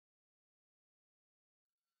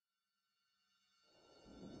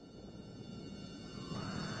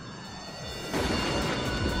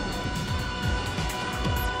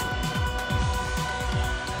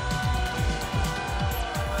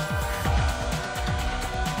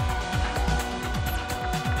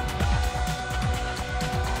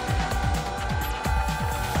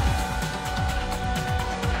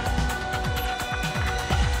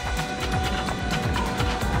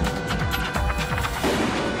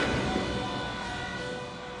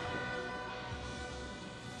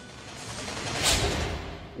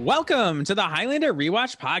Welcome to the Highlander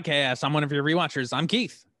Rewatch Podcast. I'm one of your rewatchers. I'm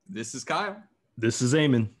Keith. This is Kyle. This is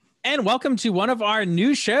Eamon. And welcome to one of our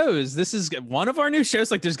new shows. This is one of our new shows.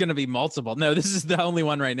 Like there's going to be multiple. No, this is the only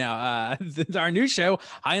one right now. Our new show,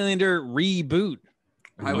 Highlander Reboot.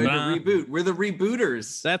 Highlander Reboot. We're the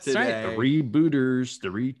Rebooters. That's today. right. The Rebooters, the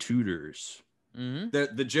Retutors.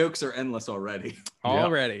 Mm-hmm. The jokes are endless already.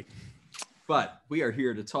 Already. But we are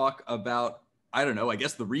here to talk about, I don't know, I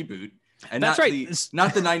guess the reboot. And That's not right.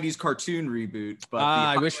 not the 90s cartoon reboot, but the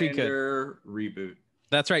I wish we could. Highlander reboot.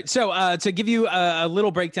 That's right. So to give you a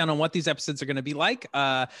little breakdown on what these episodes are going to be like,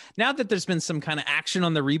 now that there's been some kind of action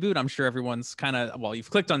on the reboot, I'm sure everyone's kind of, well, you've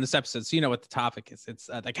clicked on this episode, so you know what the topic is. It's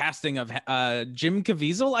the casting of Jim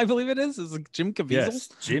Cavill, I believe it is. Is it Jim Cavill? Yes,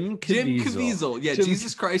 Jim Cavill. Jim Cavill. Yeah,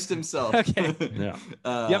 Jesus Christ himself. Okay.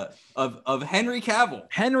 Yeah. Of Henry Cavill.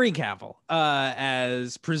 Henry Cavill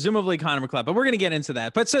as presumably Connor McLeod, but we're going to get into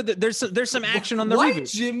that. But so there's some action on the Why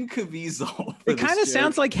reboot. Jim Cavill? It kind of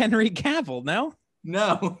sounds like Henry Cavill, no?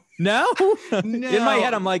 No. In my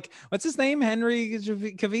head, I'm like, what's his name? Henry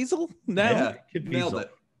Cavill? No. Yeah, Cavill. nailed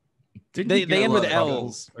it. Didn't They he get end a with lot of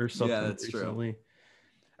L's. or something? Yeah, that's true. recently?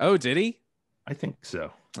 Oh, did he? I think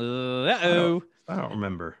so. Uh-oh. I don't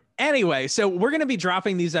remember. Anyway, so we're going to be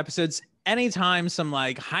dropping these episodes anytime some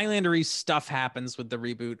like Highlander-y stuff happens with the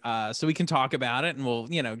reboot, so we can talk about it and we'll,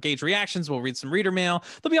 gauge reactions. We'll read some reader mail.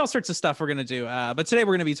 There'll be all sorts of stuff we're going to do. But today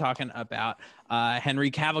we're going to be talking about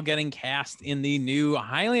Henry Cavill getting cast in the new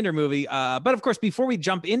Highlander movie. But of course, before we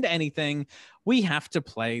jump into anything, we have to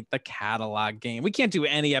play the catalog game. We can't do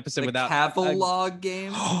any episode without Cavill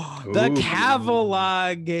game. The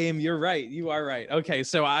Cavill game. You're right. You are right. Okay,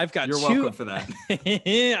 so I've got welcome for that.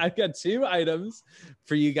 I've got two items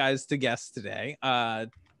for you guys to guess today.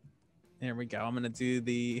 There we go. I'm gonna do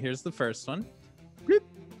here's the first one. Bloop.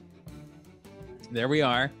 There we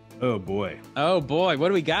are. Oh boy. Oh boy, what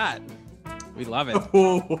do we got? We love it.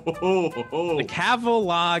 The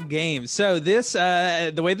Cavill game. So this,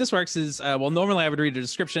 the way this works is, normally I would read a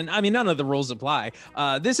description. I mean, none of the rules apply.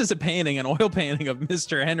 This is a painting, an oil painting of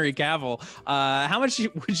Mr. Henry Cavill. How much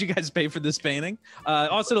would you guys pay for this painting?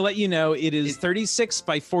 Also to let you know, it is 36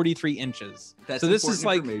 by 43 inches. That's so this is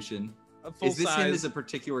like information. a full Is this size. him as a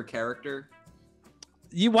particular character?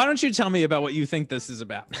 Why don't you tell me about what you think this is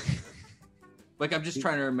about? Like, I'm just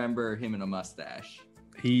trying to remember him in a mustache.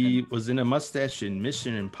 He was in a mustache in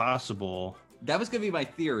Mission Impossible. That was gonna be my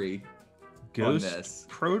theory. Ghost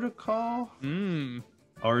Protocol?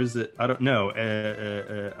 Or is it? I don't know.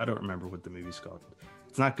 I don't remember what the movie's called.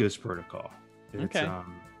 It's not Ghost Protocol. It's, Okay.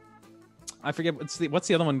 I forget what's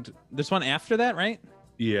the other one. There's one after that, right?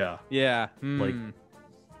 Yeah. Yeah. Like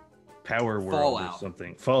Power World Fallout. or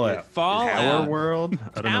something. Fallout. Fallout. Power World?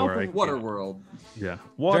 I don't know where I Waterworld. Yeah.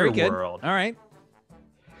 Very good. Waterworld. All right.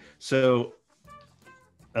 So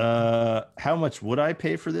how much would I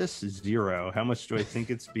pay for this? 0. How much do I think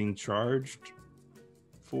it's being charged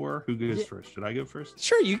for? Who goes first? Should I go first?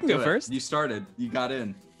 Sure, you can go first. You started. You got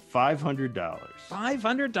in. $500.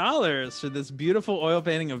 $500 for this beautiful oil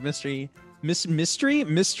painting of Mr.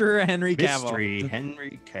 Henry Cavill. Mystery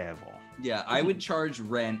Henry Cavill. Yeah, I would charge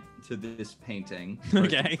rent to this painting.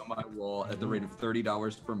 Okay. On my wall at the rate of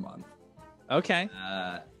 $30 per month. Okay.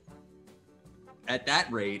 At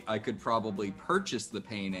that rate, I could probably purchase the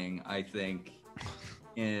painting, I think,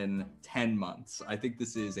 in 10 months. I think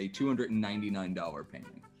this is a $299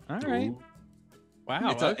 painting. All right. Ooh.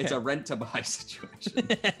 Wow. It's a rent to buy situation.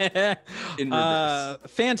 Okay. In reverse.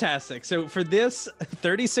 Fantastic. So for this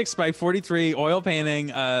 36 by 43 oil painting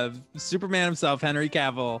of Superman himself, Henry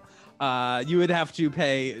Cavill, you would have to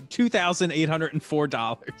pay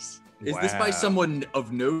 $2,804. Is this by someone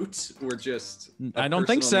of note or just I don't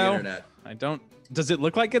think so. I don't. Does it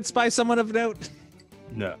look like it's by someone of note?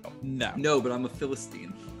 No. No, but I'm a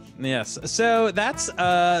Philistine. Yes. So that's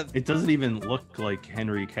It doesn't even look like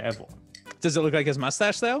Henry Cavill. Does it look like his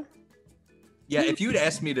mustache though? Yeah, if you'd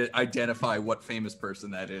asked me to identify what famous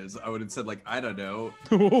person that is, I would have said, like, I don't know,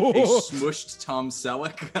 a Very smushed Tom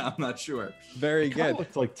Selleck. I'm not sure. It good.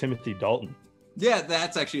 looks like Timothy Dalton. Yeah,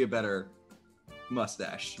 that's actually a better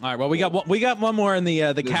mustache. All right. Well, we got one more in the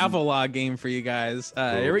Cavill game for you guys.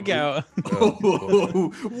 Here we go.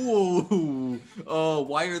 Whoa. Oh,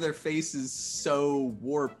 why are their faces so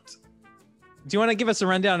warped? Do you want to give us a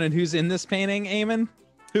rundown on who's in this painting, Eamon?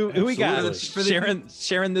 Who we got Absolutely.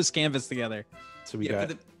 sharing this canvas together? So we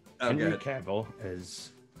got Henry Cavill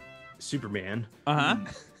as Superman.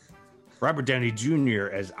 Robert Downey Jr.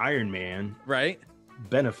 as Iron Man. Right.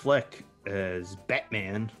 Ben Affleck as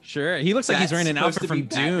Batman. Sure. He looks like he's wearing an outfit from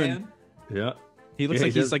Dune. Yeah. He looks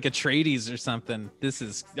like he's like a Atreides or something. This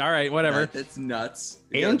is all right. Whatever. That's nuts.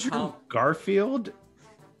 Andrew Garfield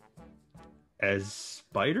as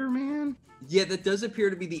Spider-Man? Yeah, that does appear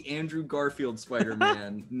to be the Andrew Garfield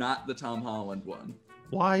Spider-Man, not the Tom Holland one.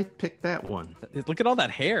 Why pick that one? Look at all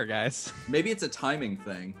that hair, guys. Maybe it's a timing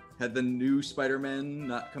thing. Had the new Spider-Man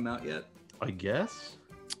not come out yet? I guess.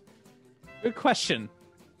 Good question.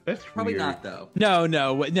 That's Probably weird. not, though.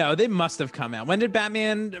 No, they must have come out. When did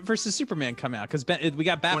Batman versus Superman come out? Because we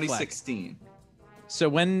got Batfleck. 2016. So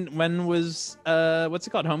when was what's it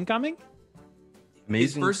called? Homecoming?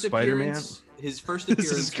 Amazing Spider-Man. His first This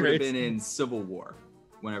appearance is would have great. been in Civil War,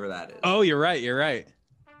 whenever that is. Oh, you're right.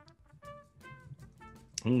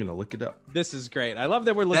 I'm gonna look it up. This is great. I love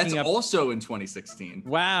that we're looking That's up. also in 2016.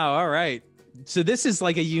 Wow. All right. So this is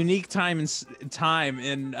like a unique time in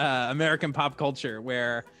American pop culture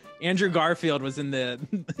where Andrew Garfield was in the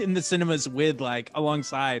cinemas with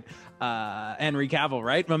alongside Henry Cavill,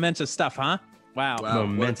 right? Momentous stuff, huh? Wow.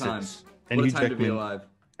 Momentous. What a Hugh time to be Jackman alive.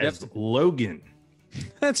 as Logan.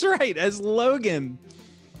 That's right, as Logan.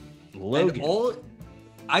 And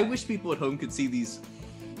I wish people at home could see these.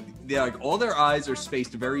 All their eyes are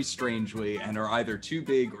spaced very strangely and are either too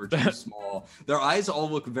big or too small. Their eyes all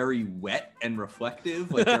look very wet and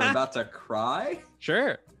reflective, like they're about to cry.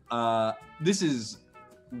 Sure. This is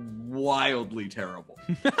wildly terrible.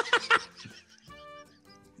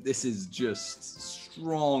 This is just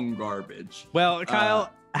strong garbage. Well, Kyle,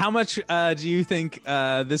 how much do you think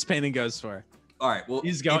this painting goes for? All right. Well,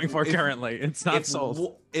 He's going for currently. It's not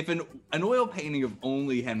sold. If an oil painting of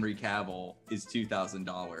only Henry Cavill is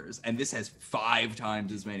 $2,000, and this has 5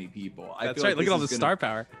 times as many people, That's right. Look at all the star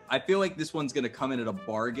power. I feel like this one's gonna come in at a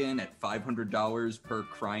bargain at $500 per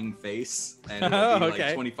crying face, and it'll be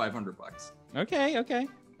like $2,500. Okay.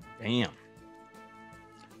 Damn.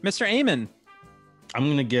 Mr. Eamon. I'm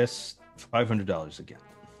gonna guess $500 again.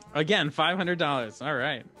 Again, $500. All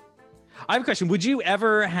right. I have a question. Would you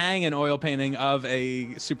ever hang an oil painting of a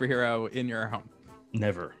superhero in your home?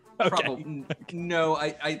 Never. Okay. Probably no.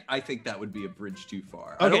 I think that would be a bridge too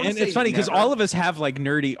far. Okay, and it's funny because all of us have like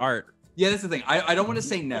nerdy art. Yeah, that's the thing. I don't want to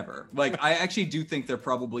say never. Like, I actually do think there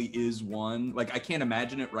probably is one. Like, I can't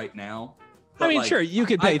imagine it right now. I mean, sure, you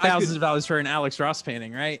could pay thousands of dollars for an Alex Ross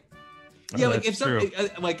painting, right? Yeah, like if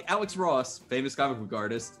like Alex Ross, famous comic book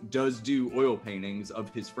artist, does do oil paintings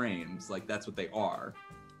of his frames. Like, that's what they are.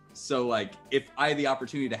 So, like, if I had the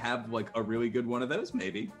opportunity to have like a really good one of those,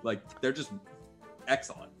 maybe. Like, they're just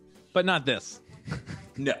excellent. But not this.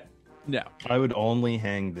 No. I would only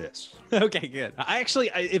hang this. Okay, good.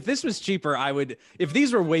 If this was cheaper, if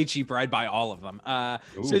these were way cheaper, I'd buy all of them.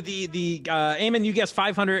 So the Eamon, you guessed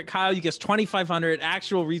 500. Kyle, you guessed 2,500.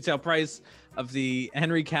 Actual retail price of the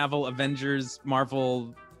Henry Cavill Avengers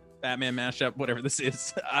Marvel Batman mashup, whatever this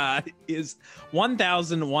is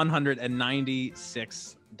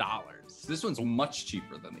 $1,196. So this one's much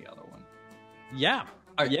cheaper than the other one. Yeah.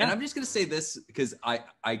 All right, and I'm just gonna say this because I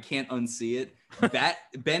can't unsee it. That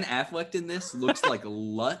Ben Affleck in this looks like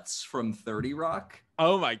Lutz from 30 Rock.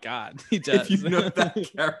 Oh my God, he does. If you know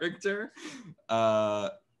that character.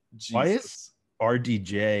 Jesus. Why is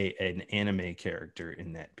RDJ an anime character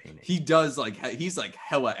in that painting? He does he's like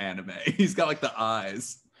hella anime. He's got like the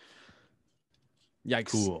eyes.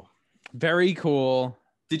 Yikes! Cool. Very cool.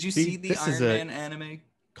 Did you see the Iron Man anime?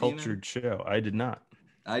 Cultured show. I did not.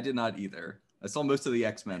 I did not either. I saw most of the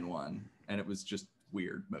X-Men one, and it was just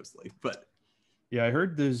weird mostly. But yeah, I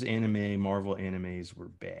heard those Marvel animes were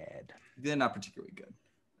bad. They're not particularly good.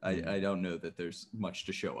 I don't know that there's much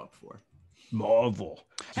to show up for. Marvel.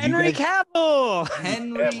 Henry Cavill.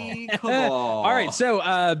 Henry Cavill. All right,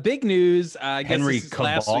 so big news. I guess Henry this is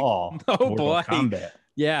last week. Cavill. Oh Mortal boy. Kombat.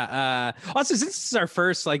 Yeah. Also, since this is our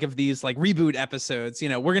first of these reboot episodes,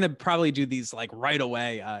 we're gonna probably do these right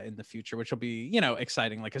away in the future, which will be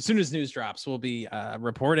exciting. Like as soon as news drops, we'll be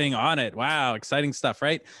reporting on it. Wow, exciting stuff,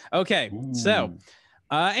 right? Okay, Ooh. so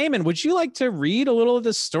Eamon, would you like to read a little of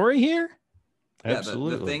this story here? Yeah,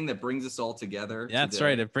 Absolutely. the thing that brings us all together. Yeah, that's today.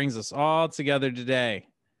 right. It brings us all together today.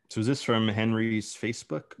 So is this from Henry's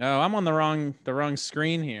Facebook? No, I'm on the wrong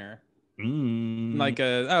screen here.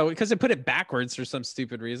 Because I put it backwards for some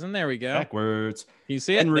stupid reason. There we go. Backwards. You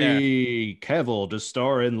see it? Henry Cavill to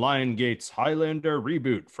star in Lionsgate's Highlander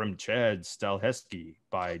reboot from Chad Stahelski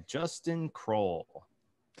by Justin Kroll.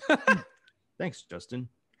 Thanks, Justin.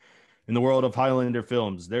 In the world of Highlander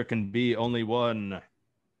films, there can be only one.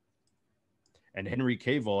 And Henry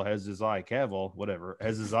Cavill has his eye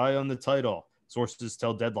on the title. Sources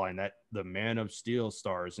tell Deadline that the Man of Steel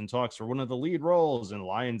stars in talks for one of the lead roles in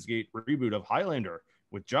Lionsgate reboot of Highlander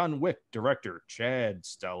with John Wick director Chad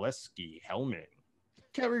Stahelski helming.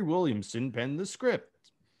 Kerry Williamson penned the script.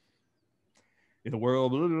 In the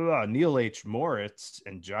world, blah, blah, blah, Neil H. Moritz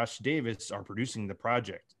and Josh Davis are producing the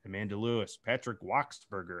project. Amanda Lewis, Patrick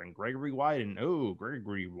Wachsberger, and Gregory Wyden. Oh,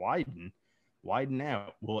 Gregory Wyden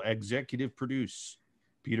out will executive produce.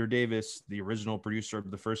 Peter Davis, the original producer of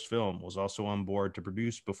the first film, was also on board to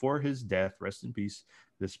produce before his death, rest in peace,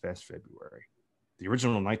 this past February. The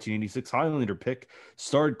original 1986 Highlander pick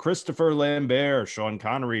starred Christopher Lambert, Sean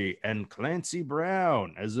Connery, and Clancy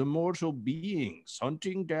Brown as immortal beings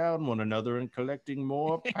hunting down one another and collecting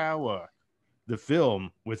more power. The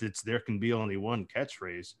film, with its "there can be only one"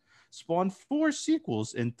 catchphrase, spawned 4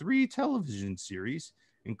 sequels and 3 television series,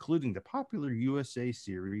 including the popular USA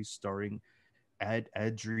series starring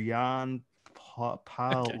Adrian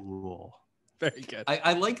Paul. Very good.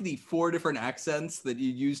 I like the 4 different accents that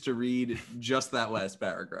you used to read just that last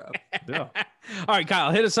paragraph. Yeah. All right,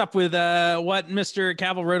 Kyle, hit us up with what Mr.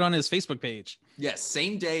 Cavill wrote on his Facebook page. Yes,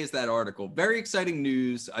 same day as that article. Very exciting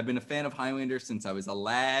news. I've been a fan of Highlander since I was a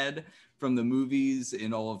lad, from the movies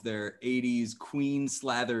in all of their 80s Queen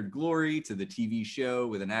slathered glory to the TV show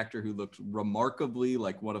with an actor who looked remarkably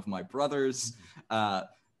like one of my brothers.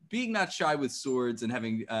 Being not shy with swords and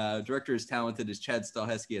having a director as talented as Chad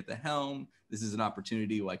Stahelski at the helm, this is an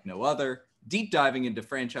opportunity like no other. Deep diving into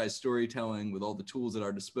franchise storytelling with all the tools at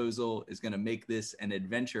our disposal is going to make this an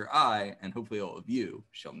adventure I, and hopefully all of you,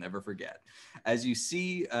 shall never forget. As you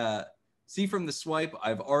see from the swipe,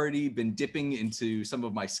 I've already been dipping into some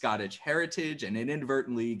of my Scottish heritage and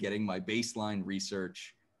inadvertently getting my baseline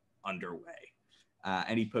research underway.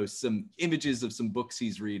 And he posts some images of some books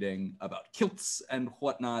he's reading about kilts and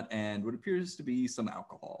whatnot, and what appears to be some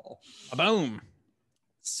alcohol. Boom.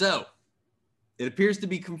 So it appears to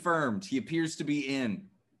be confirmed. He appears to be in.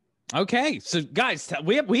 Okay, so guys,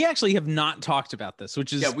 we actually have not talked about this,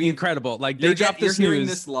 which is incredible. Like they dropped this news. You're hearing news.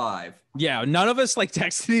 This live. Yeah, none of us like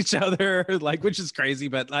texted each other, like, which is crazy,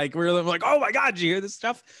 but like we're like, oh my god, did you hear this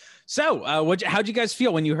stuff? So, how'd you guys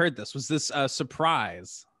feel when you heard this? Was this a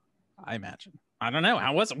surprise? I imagine. I don't know.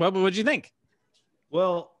 How was it? What would you think?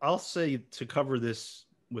 Well, I'll say, to cover this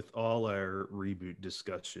with all our reboot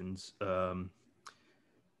discussions,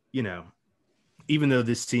 even though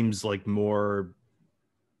this seems like more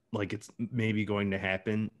like it's maybe going to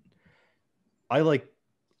happen,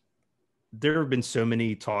 there have been so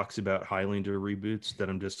many talks about Highlander reboots that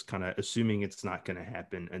I'm just kind of assuming it's not going to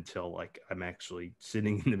happen until like I'm actually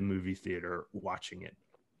sitting in the movie theater watching it.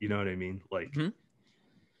 You know what I mean? Like,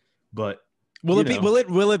 but will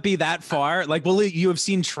it be that far? Like, you have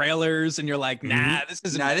seen trailers and you're like, nah, this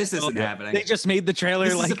isn't happening. They just made the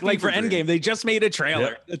trailer like for Endgame. They just made a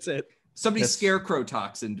trailer. Yep. That's it. Somebody scarecrow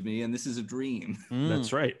toxined me, and this is a dream.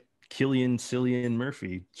 That's right. Cillian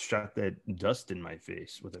Murphy shot that dust in my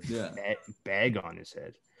face with a bag on his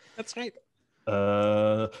head. That's right.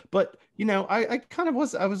 But I kind of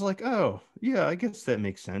was like, oh yeah, I guess that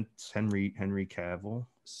makes sense. Henry Cavill.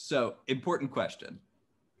 So, important question.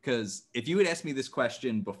 Because if you had asked me this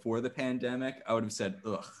question before the pandemic, I would have said,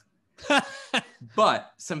 ugh.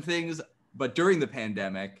 But during the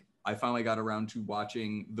pandemic, I finally got around to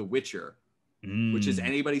watching The Witcher, which has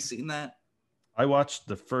anybody seen that? I watched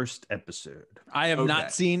the first episode. I have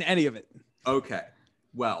not seen any of it. Okay.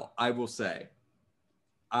 Well, I will say,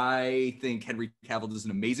 I think Henry Cavill does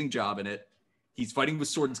an amazing job in it. He's fighting with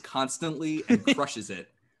swords constantly and crushes it.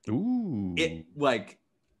 Ooh.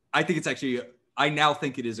 I now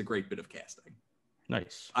think it is a great bit of casting.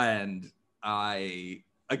 Nice. And I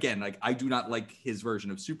do not like his version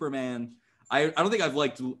of Superman. I don't think I've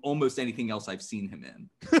liked almost anything else I've seen him in.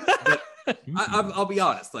 But I'll be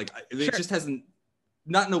honest. Like, it just hasn't,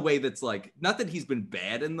 not in a way that's like, not that he's been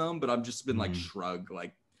bad in them, but I've just been like shrug,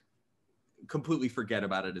 like completely forget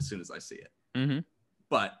about it as soon as I see it. Mm-hmm.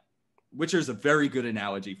 But Witcher's a very good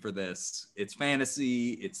analogy for this. It's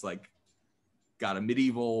fantasy. It's like got a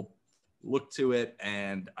medieval look to it,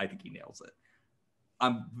 and I think he nails it.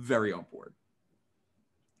 I'm very on board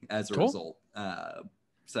as a result.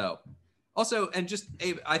 So also, and just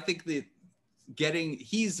I think that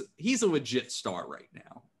he's a legit star right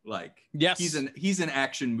now. Like, yes, he's an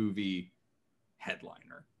action movie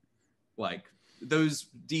headliner. Like, those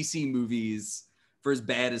DC movies, for as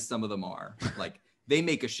bad as some of them are, like, they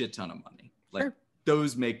make a shit ton of money. Like,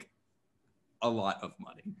 those make a lot of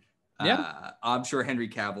money. Yeah, I'm sure Henry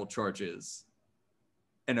Cavill charges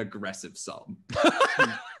an aggressive sum.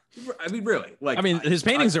 I mean, really. Like, I mean, his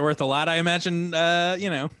paintings are worth a lot, I imagine. Yeah,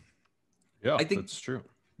 I think that's true.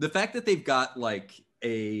 The fact that they've got like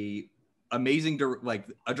a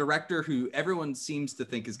director who everyone seems to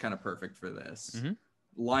think is kind of perfect for this,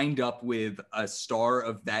 lined up with a star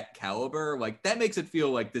of that caliber, like, that makes it feel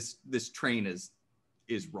like this train is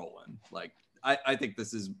rolling. Like, I think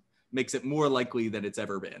this is makes it more likely than it's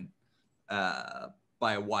ever been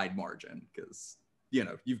by a wide margin, because you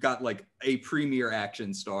know, you've got like a premier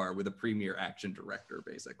action star with a premier action director,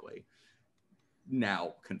 basically.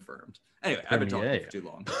 Now confirmed. Anyway, I've been talking for too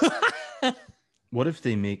long. What if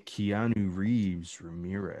they make Keanu Reeves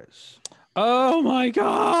Ramirez? Oh my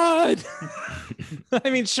God. I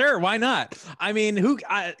mean, sure, why not? I mean,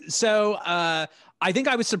 I think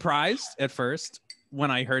I was surprised at first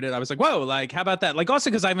when I heard it. I was like, whoa, like, how about that? Like, also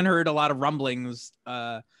because I haven't heard a lot of rumblings,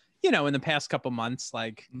 you know, in the past couple months,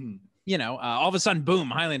 like, you know, all of a sudden, boom,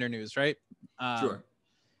 Highlander news, right? Sure.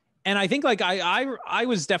 And I think like I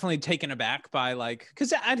was definitely taken aback by like,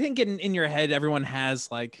 because I think in your head, everyone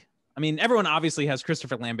has like, I mean, everyone obviously has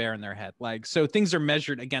Christopher Lambert in their head. Like, so things are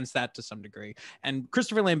measured against that to some degree. And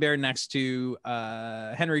Christopher Lambert next to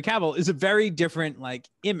Henry Cavill is a very different like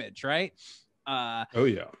image, right? Oh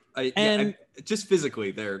yeah. Just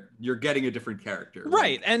physically you're getting a different character,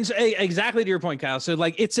 right? And exactly to your point, Kyle, so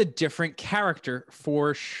like it's a different character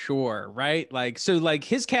for sure, right? Like, so like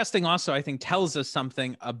his casting also I think tells us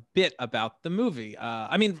something a bit about the movie.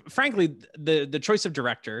 I mean, frankly, the choice of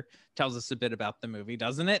director tells us a bit about the movie,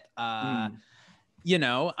 doesn't it? You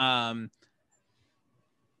know,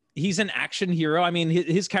 he's an action hero. I mean,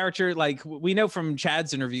 his character, like we know from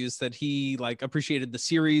Chad's interviews that he like appreciated the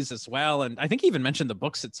series as well. And I think he even mentioned the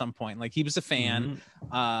books at some point. Like he was a fan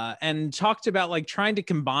and talked about like trying to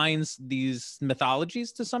combine these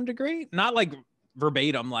mythologies to some degree, not like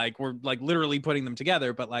verbatim, like we're like literally putting them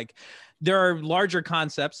together, but like there are larger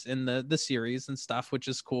concepts in the series and stuff, which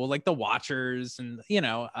is cool. Like the Watchers and, you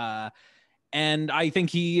know, and I think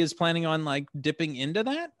he is planning on like dipping into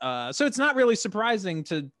that. So it's not really surprising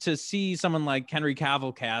to see someone like Henry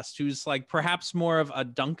Cavill cast, who's like perhaps more of a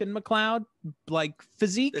Duncan MacLeod like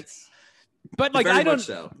physique. But like I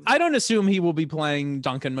don't assume he will be playing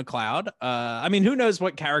Duncan MacLeod. I mean, who knows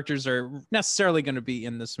what characters are necessarily going to be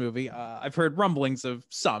in this movie? I've heard rumblings of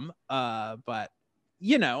some, but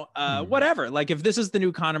you know, whatever. Like if this is the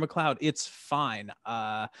new Connor MacLeod, it's fine.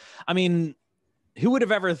 I mean, who would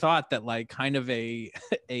have ever thought that like kind of a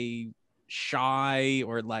shy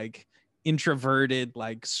or like introverted,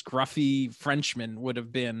 like scruffy Frenchman would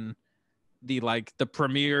have been the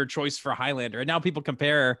premier choice for Highlander. And now people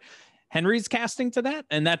compare Henry's casting to that,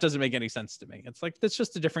 and that doesn't make any sense to me. It's like that's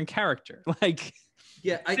just a different character. Like,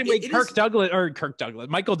 yeah,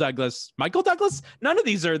 Michael Douglas. None of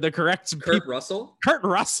these are the correct. Kurt Russell.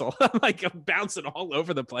 I'm like bouncing all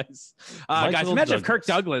over the place. Guys, imagine if Kirk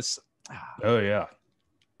Douglas. Oh yeah,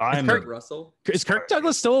 Kurt Russell. Is Kirk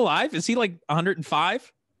Douglas still alive? Is he like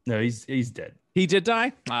 105? No, he's dead. He did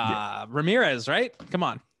die. Yeah. Ramirez, right? Come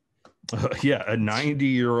on. Yeah, a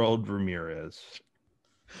 90-year-old Ramirez.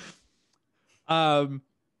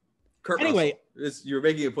 Anyway, you're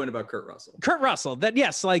making a point about Kurt Russell. Kurt Russell, that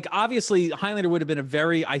yes, like obviously Highlander would have been a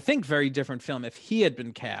very different film if he had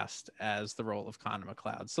been cast as the role of Connor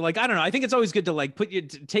MacLeod. So like I don't know, I think it's always good to like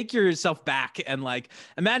take yourself back and like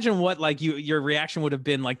imagine what like your reaction would have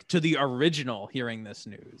been like to the original hearing this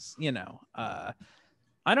news. You know, I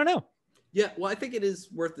don't know. Yeah, well, I think it is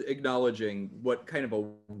worth acknowledging what kind of a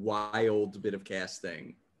wild bit of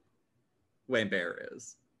casting Lambert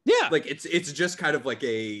is. Yeah, like it's just kind of like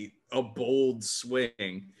a bold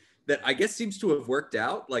swing that I guess seems to have worked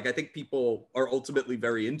out. Like I think people are ultimately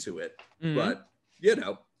very into it, but you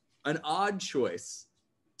know, an odd choice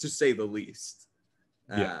to say the least.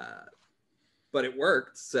 But it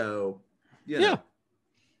worked, so you know,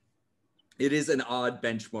 it is an odd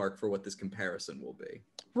benchmark for what this comparison will be.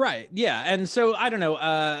 Right. Yeah. And so I don't know.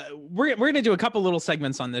 We're going to do a couple little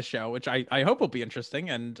segments on this show, which I hope will be interesting.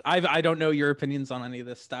 And I don't know your opinions on any of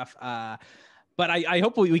this stuff. But I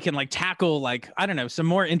hope we can like tackle like, I don't know, some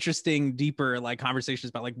more interesting, deeper like conversations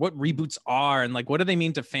about like what reboots are and like what do they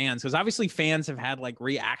mean to fans? Because obviously fans have had like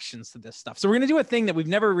reactions to this stuff. So we're going to do a thing that we've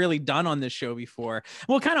never really done on this show before.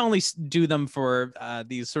 We'll kind of only do them for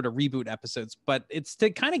these sort of reboot episodes, but it's to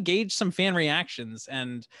kind of gauge some fan reactions.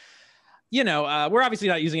 And you know, we're obviously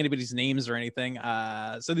not using anybody's names or anything.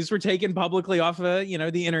 So these were taken publicly off of, you know,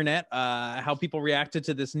 the internet, how people reacted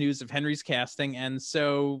to this news of Henry's casting. And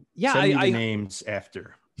so, yeah, Send me the names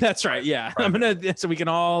after. That's right. Yeah. So we can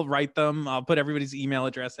all write them. I'll put everybody's email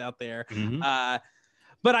address out there.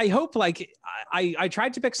 But I hope like I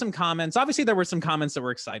tried to pick some comments. Obviously, there were some comments that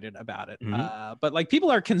were excited about it, but like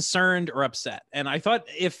people are concerned or upset. And I thought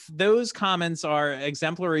if those comments are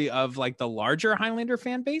exemplary of like the larger Highlander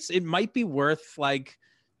fan base, it might be worth like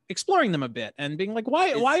exploring them a bit and being like,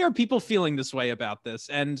 why are people feeling this way about this?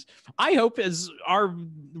 And I hope as our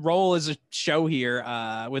role as a show here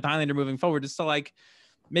with Highlander moving forward is to like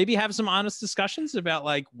maybe have some honest discussions about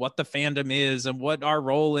like what the fandom is and what our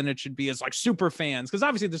role in it should be as like super fans. Because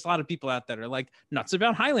obviously there's a lot of people out there that are like nuts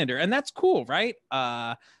about Highlander, and that's cool, right?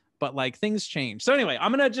 But like things change. So anyway,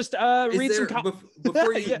 I'm gonna just read some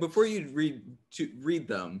before you read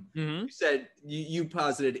them. You said you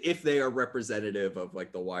posited if they are representative of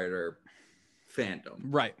like the wider fandom,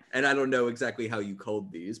 right? And I don't know exactly how you code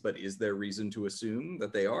these, but is there reason to assume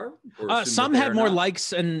that they are? Some have more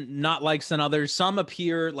likes and not likes than others. Some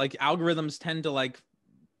appear like algorithms tend to like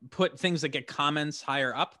put things that get comments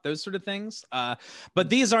higher up, those sort of things. But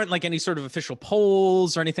these aren't like any sort of official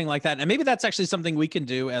polls or anything like that. And maybe that's actually something we can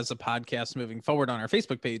do as a podcast moving forward on our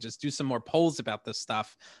Facebook page, is do some more polls about this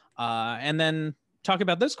stuff. And then talk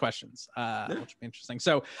about those questions, which would be interesting.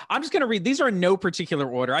 So I'm just going to read. These are in no particular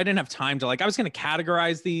order. I didn't have time to I was going to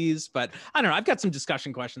categorize these, but I don't know. I've got some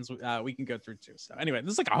discussion questions we can go through too. So anyway,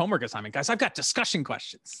 this is like a homework assignment, guys. I've got discussion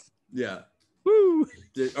questions. Yeah. Woo.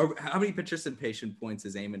 How many participation points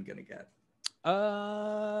is Eamon going to get?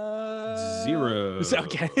 0.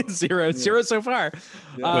 Okay. Zero so far.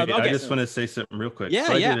 Yeah. Wait, okay. I just want to say something real quick. Yeah,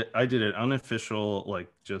 so I did an unofficial,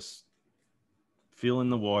 just feel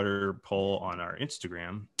in the water poll on our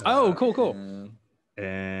Instagram. Cool.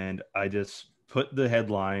 And I just put the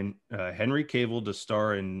headline, Henry Cavill to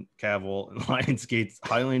star in Cavill and Lionsgate's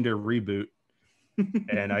Highlander reboot.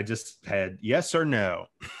 And I just had yes or no.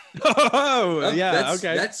 Okay.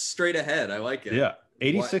 That's straight ahead. I like it. Yeah.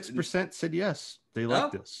 86% said yes. They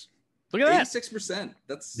like this. Look at that. 86%.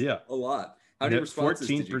 That's a lot. How many responses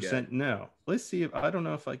 14% did you get? No. Let's see if I don't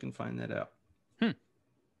know if I can find that out.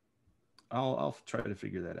 I'll try to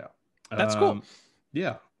figure that out. That's cool.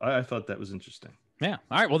 Yeah, I thought that was interesting. Yeah.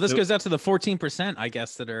 All right. Well, this goes out to the 14%, I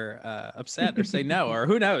guess, that are upset or say no, or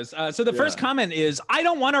who knows. So the first comment is, I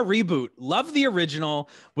don't want a reboot. Love the original.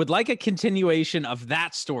 Would like a continuation of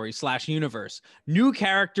that story / universe. New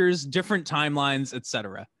characters, different timelines,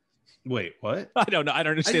 etc. Wait, what? I don't know. I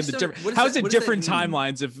don't understand the difference. How is it different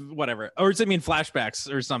timelines if whatever? Or does it mean flashbacks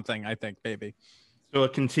or something? I think maybe. So a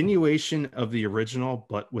continuation of the original,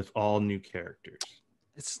 but with all new characters.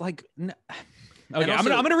 It's like, okay. I'm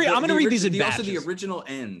gonna read these in batches. Also, the original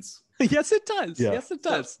ends. Yes, it does. Yeah. Yes, it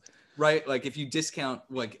does. Right, like if you discount,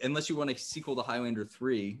 unless you want a sequel to Highlander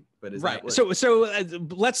 3, but is right. That so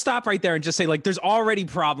let's stop right there and just say there's already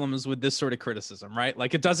problems with this sort of criticism, right?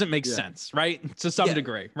 Like it doesn't make sense, right? To some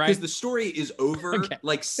degree, right? Because the story is over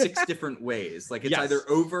 6 different ways. Like it's either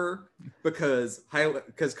over because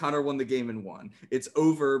Connor won the game and won. It's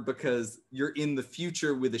over because you're in the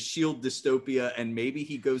future with a shield dystopia and maybe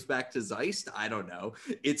he goes back to Zeist. I don't know.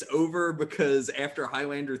 It's over because after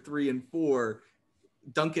Highlander 3 and 4.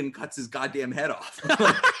 Duncan cuts his goddamn head off.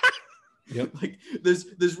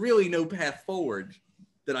 There's really no path forward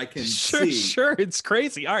that I can see. Sure, it's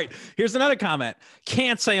crazy. All right, here's another comment.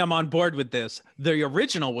 Can't say I'm on board with this. The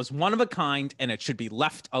original was one of a kind, and it should be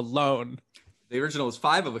left alone. The original was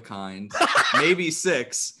 5 of a kind, maybe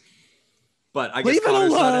 6. But I guess leave it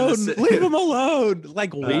alone. Leave him alone.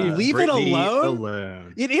 Leave it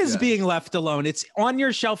alone. It is being left alone. It's on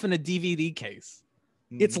your shelf in a DVD case.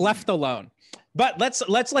 It's left alone. But let's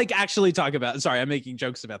actually talk about. Sorry, I'm making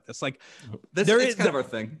jokes about this. It's kind of our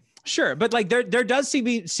thing. Sure, but there does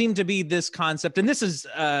seem to be this concept, and this is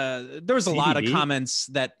there was a lot of comments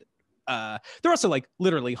that there are also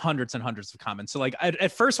literally hundreds and hundreds of comments. So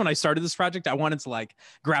at first when I started this project, I wanted to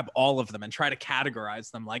grab all of them and try to categorize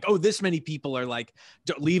them. This many people are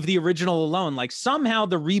don't leave the original alone. Somehow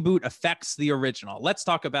the reboot affects the original. Let's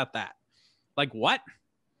talk about that. What?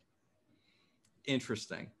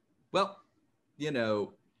 Interesting. Well,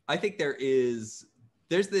 I think there's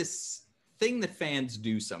this thing that fans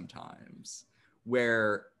do sometimes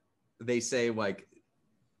where they say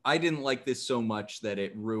I didn't like this so much that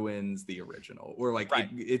it ruins the original, or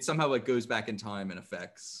it somehow goes back in time and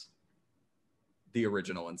affects the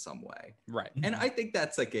original in some way. Right. And I think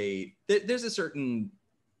that's there's a certain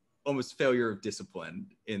almost failure of discipline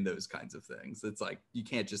in those kinds of things. It's you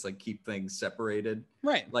can't just keep things separated.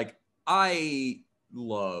 Right. I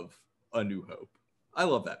love A New Hope. I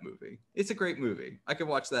love that movie. It's a great movie. I could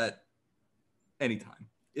watch that anytime.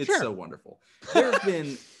 It's so wonderful. There have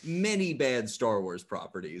been many bad Star Wars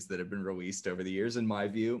properties that have been released over the years, in my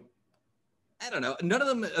view. I don't know. None of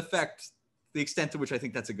them affect the extent to which I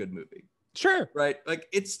think that's a good movie. Sure. Right?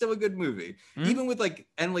 It's still a good movie. Even with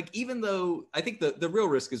even though I think the real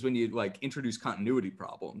risk is when you introduce continuity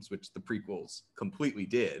problems, which the prequels completely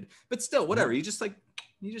did. But still, whatever. You just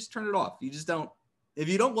you just turn it off. You just don't. If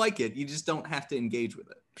you don't like it, you just don't have to engage with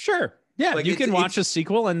it. Sure. Yeah. You can watch a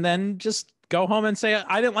sequel and then just Go home and say,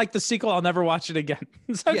 I didn't like the sequel. I'll never watch it again.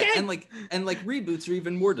 It's okay. Yeah, and reboots are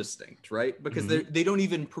even more distinct, right? Because they don't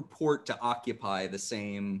even purport to occupy the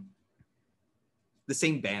same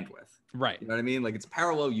bandwidth. Right. You know what I mean? Like, it's a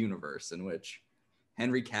parallel universe in which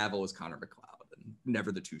Henry Cavill is Connor McLeod, and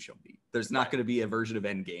never the two shall meet. There's not going to be a version of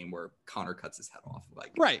Endgame where Connor cuts his head off,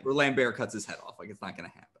 like, or Lambert cuts his head off. Like, it's not going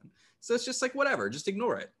to happen. So it's just like, whatever, just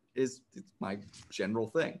ignore it. It's my general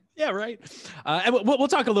thing. Yeah, right. And we'll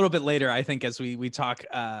talk a little bit later, I think, as we talk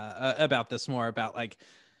about this more, about like,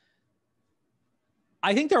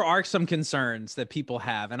 I think there are some concerns that people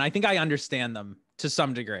have, and I think I understand them to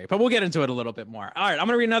some degree, but we'll get into it a little bit more. All right, I'm going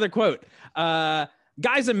to read another quote.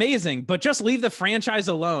 Guy's amazing, but just leave the franchise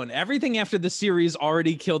alone. Everything after the series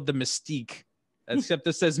already killed the mystique, except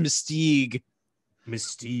this says Mystique.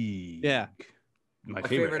 Mystique. Yeah. My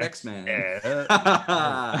favorite X-Men.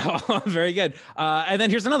 Oh, very good. And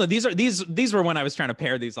then here's another. These were when I was trying to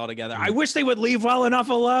pair these all together. I wish they would leave well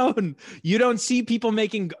enough alone. You don't see people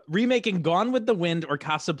remaking Gone with the Wind or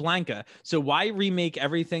Casablanca. So why remake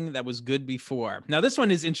everything that was good before? Now this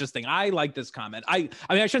one is interesting. I like this comment. I mean,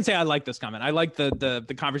 I shouldn't say I like this comment. I like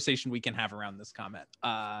the conversation we can have around this comment.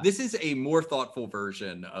 This is a more thoughtful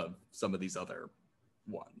version of some of these other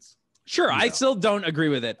ones. Sure, I still don't agree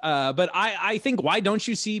with it. But I think, why don't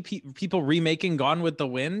you see people remaking Gone with the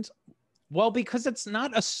Wind? Well, because it's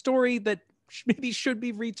not a story that maybe should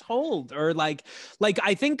be retold, or like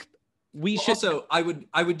I think we should. Also, I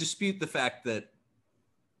would dispute the fact that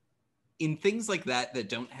in things like that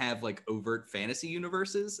don't have like overt fantasy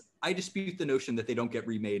universes, I dispute the notion that they don't get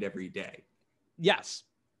remade every day. Yes.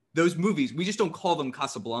 Those movies, we just don't call them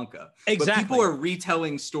Casablanca. Exactly. But people are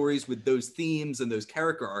retelling stories with those themes and those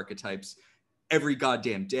character archetypes every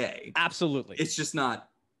goddamn day. Absolutely. It's just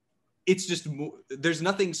there's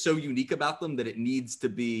nothing so unique about them that it needs to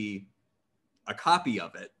be a copy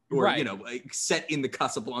of it, or, right, like set in the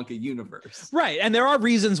Casablanca universe. Right. And there are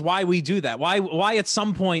reasons why we do that. Why at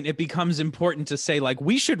some point it becomes important to say, like,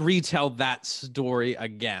 we should retell that story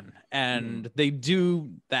again. And they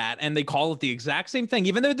do that, and they call it the exact same thing,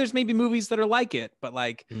 even though there's maybe movies that are like it, but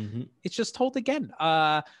like, it's just told again.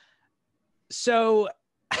 So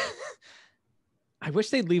I wish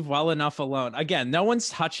they'd leave well enough alone. Again, no one's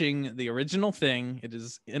touching the original thing. It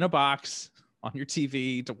is in a box on your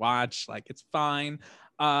TV to watch. Like, it's fine.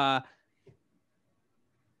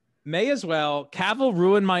 May as well. Cavill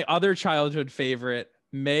ruined my other childhood favorite.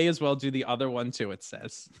 May as well do the other one too, it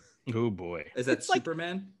says. Oh boy. Is that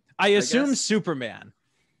Superman? I assume Superman.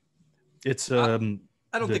 It's I don't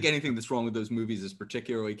think anything that's wrong with those movies is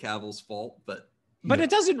particularly Cavill's fault, but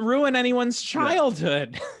it doesn't ruin anyone's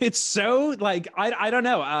childhood. Yeah. It's so like, I don't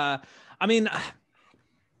know. I mean,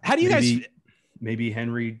 how do you guys? Maybe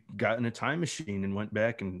Henry got in a time machine and went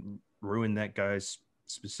back and ruined that guy's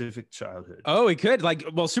specific childhood. Oh, he could. Like,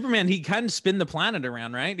 well, Superman, he can spin the planet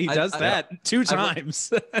around, right? He does that 2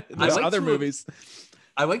 times. There's other movies.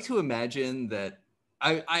 I like to imagine that.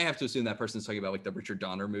 I have to assume that person's talking about like the Richard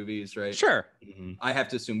Donner movies, right? Sure. I have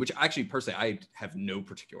to assume, which actually personally I have no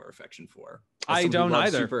particular affection for. I don't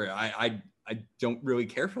either. I don't really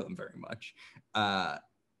care for them very much,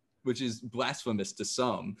 which is blasphemous to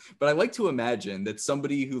some. But I like to imagine that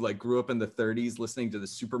somebody who like grew up in the 30s listening to the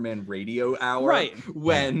Superman radio hour, right,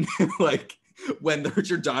 when when the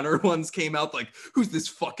Richard Donner ones came out, like, who's this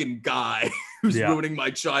fucking guy who's ruining my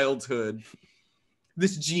childhood?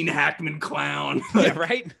 This Gene Hackman clown. Yeah,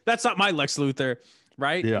 right? That's not my Lex Luthor,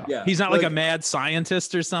 right? Yeah. He's not like a mad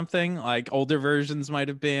scientist or something, like older versions might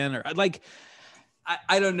have been, or like,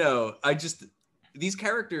 I don't know. These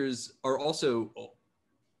characters are also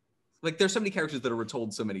like, there's so many characters that are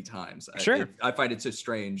retold so many times. Sure. I find it so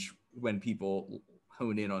strange when people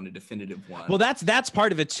hone in on a definitive one. Well, that's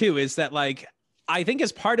part of it too, is that like, I think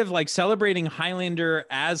as part of like celebrating Highlander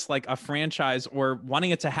as like a franchise or wanting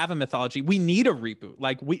it to have a mythology, we need a reboot.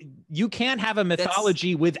 Like, you can't have a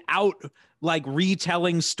mythology without like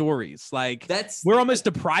retelling stories. Like, we're almost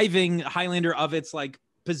depriving Highlander of its like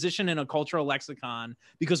position in a cultural lexicon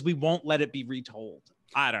because we won't let it be retold.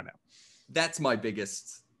 I don't know. That's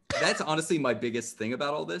honestly my biggest thing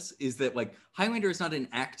about all this, is that like Highlander is not an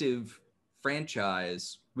active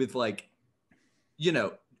franchise with like,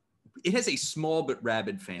 it has a small but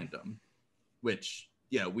rabid fandom, which,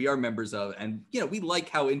 we are members of, and, we like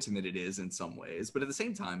how intimate it is in some ways, but at the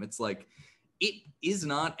same time, it's like, it is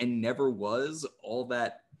not and never was all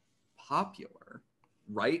that popular,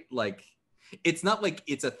 right? Like, it's not like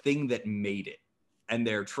it's a thing that made it, and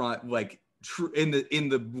they're trying, like, in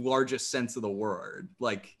the largest sense of the word,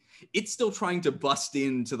 like, it's still trying to bust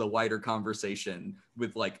into the wider conversation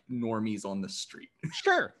with like normies on the street.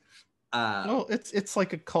 Sure. Well, it's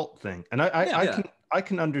like a cult thing, and I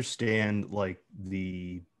can understand like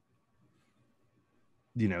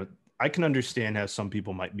I can understand how some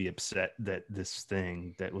people might be upset that this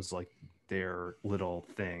thing that was like their little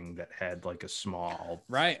thing that had like a small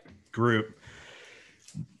group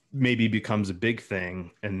maybe becomes a big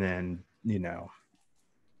thing, and then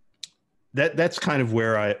that's kind of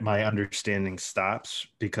where my understanding stops,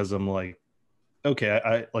 because I'm like, okay,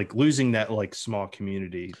 I like losing that like small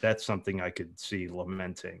community. That's something I could see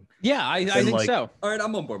lamenting. Yeah, I think like, so. All right,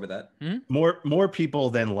 I'm on board with that. More people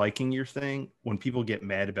than liking your thing. When people get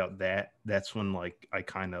mad about that, that's when like I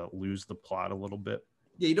kind of lose the plot a little bit.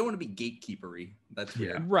 Yeah, you don't want to be gatekeepery. That's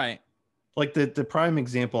weird. Right. Like the prime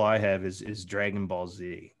example I have is Dragon Ball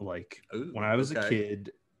Z. Like when I was a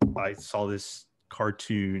kid, I saw this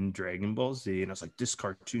cartoon Dragon Ball Z, and I was like, this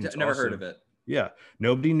cartoon's never awesome. Heard of it. Yeah,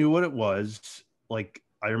 nobody knew what it was. Like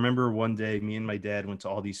I remember one day me and my dad went to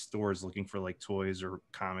all these stores looking for like toys or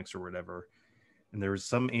comics or whatever, and there was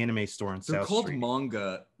some anime store in South Street. They're called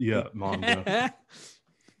manga. Yeah, manga.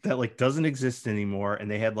 That like doesn't exist anymore, and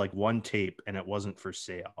they had like one tape and it wasn't for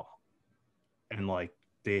sale, and like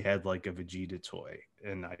they had like a Vegeta toy,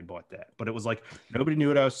 and I bought that. But it was like nobody knew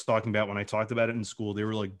what I was talking about. When I talked about it in school, they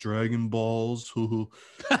were like Dragon Balls.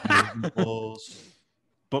 Dragon Balls.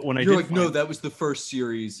 But when You're like, no, that was the first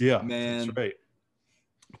series. Yeah, man. That's right.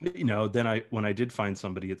 Then when I did find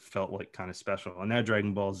somebody, it felt like kind of special. And now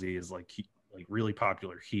Dragon Ball Z is like really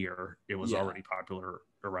popular here. It was already popular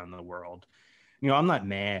around the world. I'm not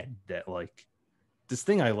mad that like this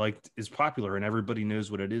thing I liked is popular and everybody knows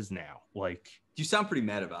what it is now. Like, you sound pretty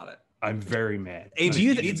mad about it. I'm very mad. Hey,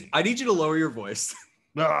 I need you to lower your voice.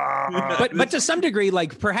 but to some degree,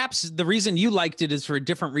 like perhaps the reason you liked it is for a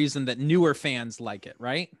different reason that newer fans like it,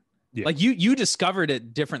 right? Yeah. Like you discovered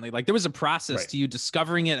it differently. Like there was a process to you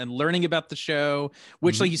discovering it and learning about the show,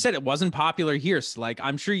 which like you said, it wasn't popular here. So like,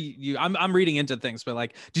 I'm sure I'm reading into things, but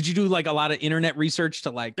like, did you do like a lot of internet research to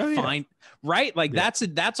like find, right? Like that's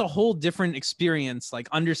a whole different experience, like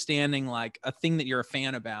understanding like a thing that you're a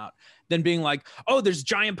fan about than being like, oh, there's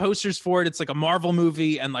giant posters for it. It's like a Marvel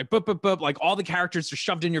movie and like, like all the characters are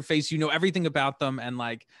shoved in your face. You know everything about them. And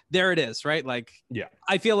like, there it is. Right. Like,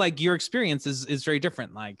 I feel like your experience is very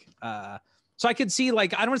different. Like, so I could see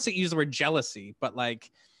like, I don't want to use the word jealousy, but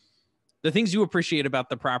like the things you appreciate about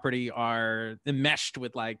the property are enmeshed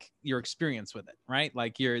with like your experience with it. Right.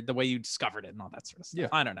 Like the way you discovered it and all that sort of stuff. Yeah.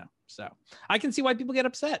 I don't know. So I can see why people get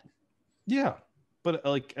upset. Yeah. But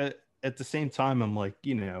like at the same time, I'm like,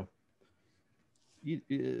 I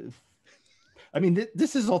mean,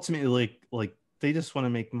 this is ultimately like they just want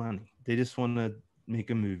to make money. They just want to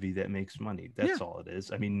make a movie that makes money. That's all it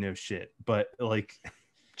is. I mean, no shit. But like,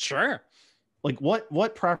 sure. Like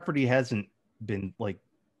what property hasn't been like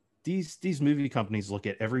these movie companies look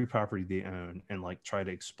at every property they own and like try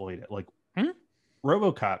to exploit it. Like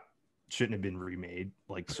RoboCop shouldn't have been remade.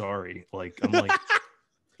 Like, sorry. Like, I'm like,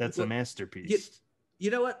 that's a masterpiece. You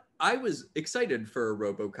know what? I was excited for a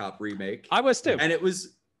RoboCop remake. I was too. And it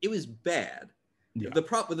was bad. Yeah. The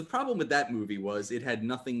problem with that movie was it had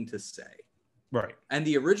nothing to say. Right. And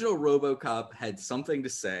the original RoboCop had something to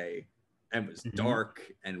say and was dark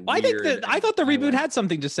and weird. I thought the reboot had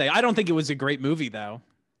something to say. I don't think it was a great movie though.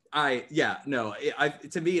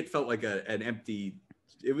 To me it felt like an empty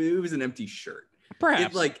it was an empty shirt.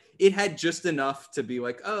 Perhaps it had just enough to be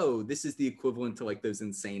like, oh, this is the equivalent to like those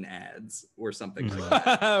insane ads or something like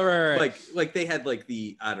that. right. Like they had like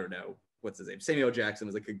the, I don't know, what's his name? Samuel Jackson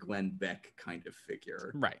was like a Glenn Beck kind of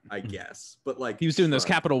figure. Right. I guess. But like he was doing those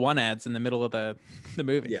Capital One ads in the middle of the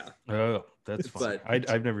movie. Yeah. Oh, that's fun.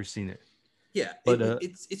 I've never seen it. Yeah. But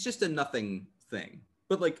it's just a nothing thing.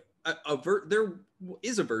 But like there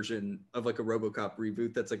is a version of like a RoboCop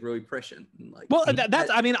reboot that's like really prescient and like. Well,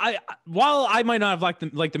 while I might not have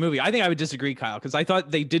liked the movie, I think I would disagree, Kyle, because I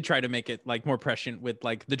thought they did try to make it like more prescient with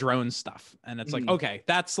like the drone stuff, and it's like okay,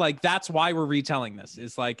 that's why we're retelling this.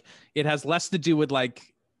 Is like it has less to do with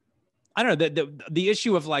like I don't know, the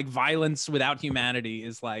issue of like violence without humanity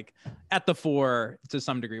is like at the fore to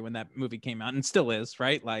some degree when that movie came out and still is,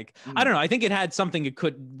 right? Like I don't know, I think it had something it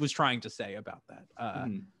was trying to say about that.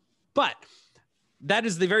 But that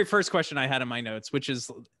is the very first question I had in my notes, which is,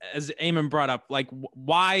 as Eamon brought up, like,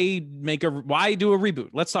 why do a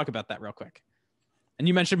reboot? Let's talk about that real quick. And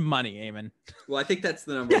you mentioned money, Eamon. Well, I think that's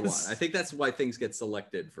the number one. I think that's why things get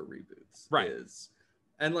selected for reboots. Right.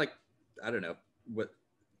 And like, I don't know, what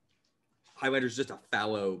Highlander's just a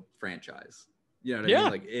fallow franchise. You know what I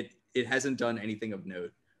mean? Like it hasn't done anything of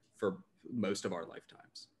note for most of our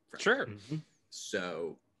lifetimes. Frankly. Sure.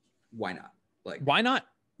 So why not? Like, why not?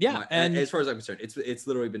 Yeah, and as far as I'm concerned, it's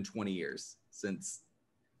literally been 20 years since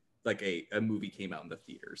like a movie came out in the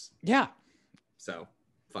theaters. Yeah. So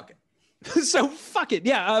fuck it. So fuck it.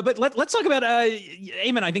 Yeah. But let's talk about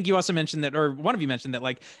Eamon. I think you also mentioned that, or one of you mentioned that,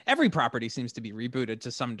 like, every property seems to be rebooted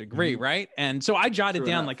to some degree, right? And so I jotted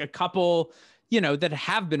down like a couple, that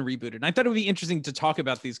have been rebooted. And I thought it would be interesting to talk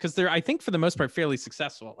about these because they're, I think, for the most part, fairly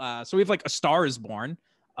successful. So we have like A Star Is Born.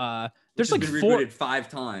 There's like been rebooted 5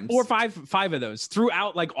 times. 4 or 5 of those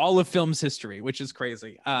throughout like all of film's history, which is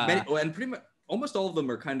crazy. And pretty much almost all of them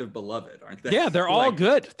are kind of beloved, aren't they? Yeah, they're all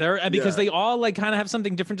good. They're because they all like kind of have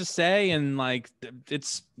something different to say, and like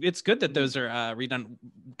it's good that those are redone.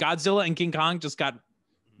 Godzilla and King Kong just got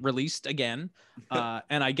released again,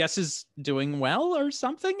 and I guess is doing well or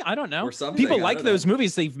something. I don't know. People like those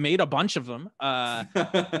movies. They've made a bunch of them. How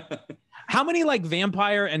many like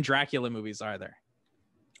vampire and Dracula movies are there?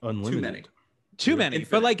 Unlimited. Too many.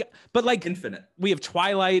 Infinite. But like Infinite. We have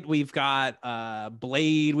Twilight, we've got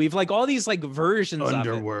Blade, we've like all these like versions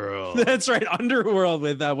Underworld. of it. That's right, Underworld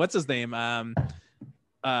with what's his name?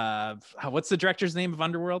 What's the director's name of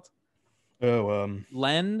Underworld?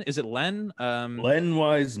 Len. Is it Len? Len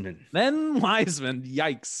Wiseman. Len Wiseman.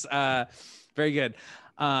 Yikes. Very good.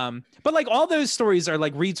 But like all those stories are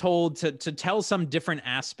like retold to tell some different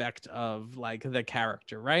aspect of like the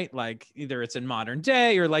character, right? Like either it's in modern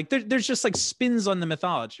day or like there's just like spins on the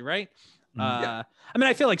mythology, right? I mean,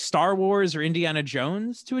 I feel like Star Wars or Indiana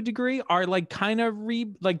Jones to a degree are like kind of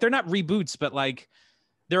like they're not reboots, but like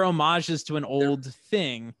they're homages to an old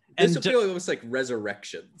thing. And feel almost like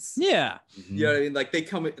resurrections. Yeah. You know what I mean? Like they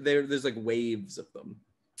come there's like waves of them.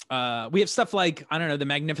 We have stuff like, I don't know, the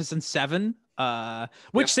Magnificent Seven,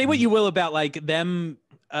 which say what you will about like them,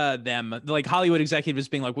 like Hollywood executives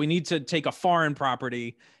being like, we need to take a foreign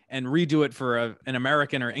property and redo it for an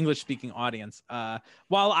American or English speaking audience.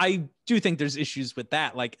 While I do think there's issues with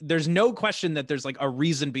that, like there's no question that there's like a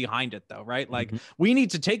reason behind it though, right? Like we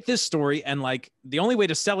need to take this story and like the only way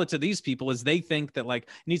to sell it to these people is they think that like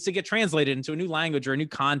it needs to get translated into a new language or a new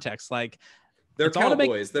context. Like, they're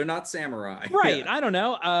cowboys. They're not samurai. Right. Yeah. I don't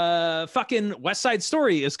know. Fucking West Side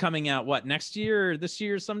Story is coming out, next year or this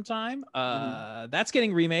year sometime? That's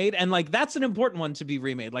getting remade. And like, that's an important one to be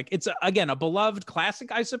remade. Like it's, again, a beloved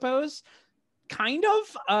classic, I suppose. Kind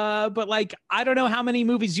of. But like, I don't know how many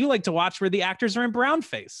movies you like to watch where the actors are in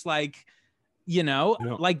brownface. Like,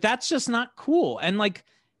 like that's just not cool. And like,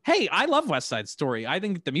 hey, I love West Side Story. I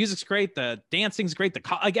think the music's great, the dancing's great,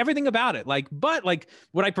 like everything about it. Like, but like,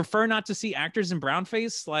 would I prefer not to see actors in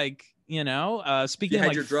brownface? Like, speaking you had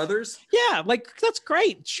like your druthers. Yeah, like that's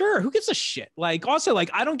great. Sure, who gives a shit? Like, also, like,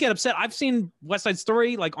 I don't get upset. I've seen West Side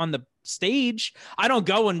Story like on the stage. I don't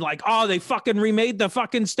go and like, oh, they fucking remade the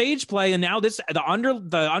fucking stage play, and now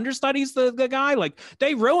the understudy's the guy. Like,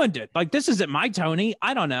 they ruined it. Like, this isn't my Tony.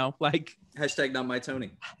 I don't know. Like, hashtag not my Tony.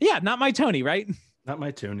 Yeah, not my Tony, right? Not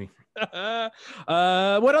my Tony. What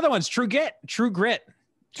other ones? True Grit. True Grit.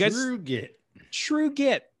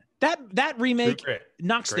 That remake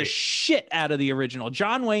knocks the shit out of the original.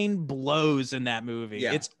 John Wayne blows in that movie.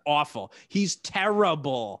 Yeah. It's awful. He's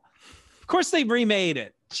terrible. Of course they remade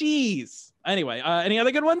it. Jeez. Anyway, any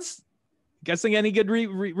other good ones? Guessing any good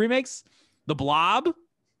remakes? The Blob.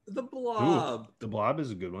 The Blob. Ooh, the Blob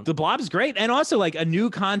is a good one. The Blob is great. And also like a new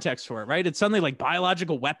context for it, right? It's suddenly like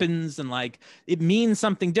biological weapons and like it means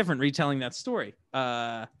something different retelling that story.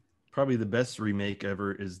 Probably the best remake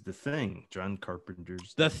ever is The Thing, John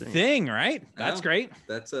Carpenter's The Thing, right? That's great.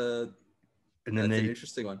 That's an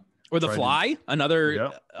interesting one. Or The Fly,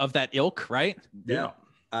 another of that ilk, right? Yeah.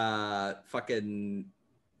 Fucking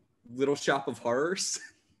Little Shop of Horrors.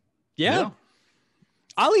 Yeah.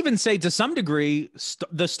 I'll even say to some degree,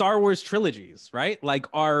 the Star Wars trilogies, right? Like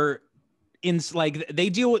are in like they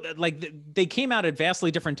deal with like they came out at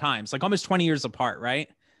vastly different times, like almost 20 years apart, right?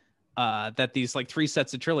 That these like 3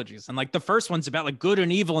 sets of trilogies, and like the first one's about like good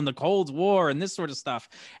and evil in the Cold War and this sort of stuff,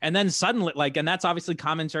 and then suddenly like, and that's obviously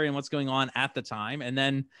commentary on what's going on at the time, and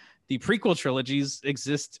then the prequel trilogies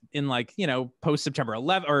exist in like post September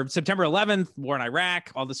 11th or September 11th, war in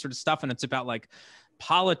Iraq, all this sort of stuff, and it's about like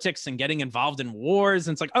politics and getting involved in wars,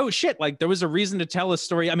 and it's like, oh shit, like there was a reason to tell a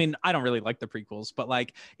story. I mean, I don't really like the prequels, but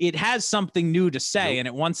like it has something new to say, and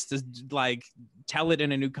it wants to like tell it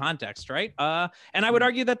in a new context, right? And I would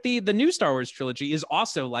argue that the new Star Wars trilogy is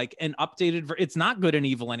also like an updated it's not good and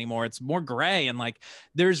evil anymore, it's more gray, and like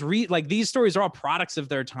there's like these stories are all products of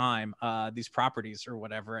their time, these properties or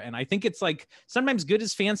whatever, and I think it's like sometimes good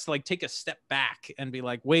as fans to like take a step back and be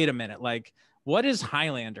like, wait a minute, like what is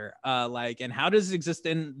Highlander like, and how does it exist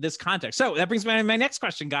in this context? So that brings me to my next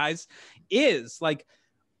question, guys, is like,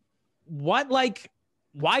 what, like,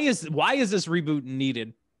 why is this reboot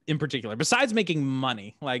needed? in particular, besides making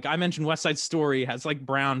money. Like I mentioned, West Side Story has like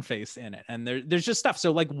brown face in it, and there's just stuff.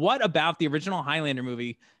 So like, what about the original Highlander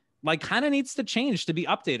movie like kind of needs to change to be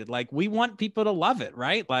updated? Like we want people to love it,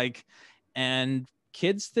 right? Like, and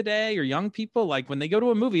kids today or young people, like when they go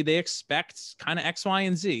to a movie, they expect kind of X, Y,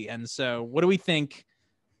 and Z. And so what do we think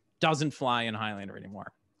doesn't fly in Highlander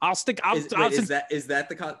anymore? Is that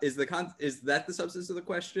the substance of the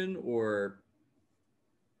question, or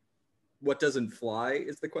what doesn't fly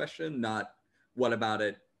is the question, not what about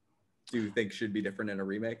it do you think should be different in a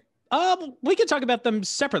remake? We can talk about them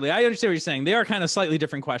separately. I understand what you're saying. They are kind of slightly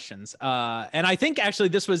different questions. And I think actually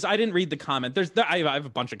I didn't read the comment. I have a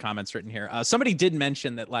bunch of comments written here. Somebody did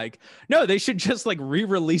mention that like, no, they should just like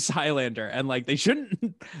re-release Highlander, and like they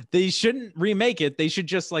shouldn't remake it. They should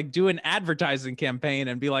just like do an advertising campaign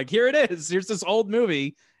and be like, here it is. Here's this old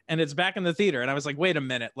movie and it's back in the theater. And I was like, wait a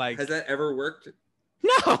minute. Like, has that ever worked?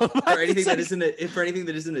 No. For anything that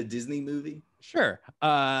isn't a Disney movie? Sure.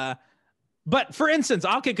 But for instance,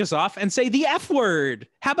 I'll kick us off and say the F word.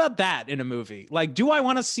 How about that in a movie? Like, do I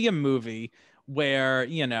want to see a movie where,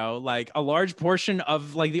 you know, like a large portion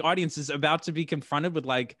of like the audience is about to be confronted with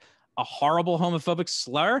like a horrible homophobic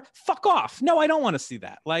slur? Fuck off. No, I don't want to see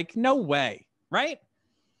that. Like, no way. Right?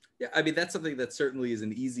 Yeah, I mean, that's something that certainly is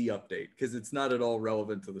an easy update because it's not at all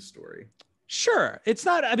relevant to the story. Sure. It's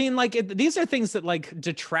not. I mean, like these are things that like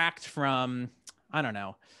detract from, I don't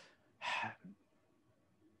know.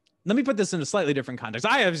 Let me put this in a slightly different context.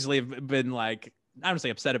 I obviously have been like, I don't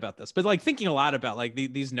say upset about this, but like thinking a lot about like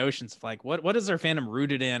these notions of like, what is our fandom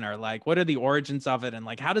rooted in, or like, what are the origins of it? And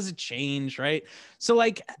like, how does it change? Right. So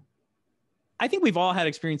like, I think we've all had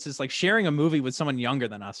experiences like sharing a movie with someone younger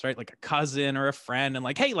than us, right? Like a cousin or a friend, and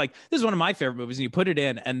like, hey, like this is one of my favorite movies, and you put it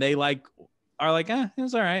in and they like, are like, it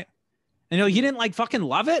was all right. And you know, you didn't like fucking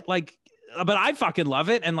love it. Like, but I fucking love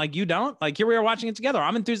it. And like, you don't. Like, here we are watching it together.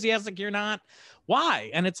 I'm enthusiastic. You're not. Why?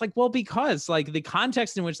 And it's like, well, because like the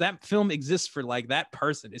context in which that film exists for like that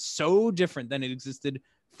person is so different than it existed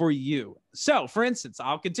for you. So for instance,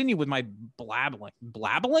 I'll continue with my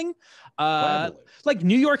blabbling. Like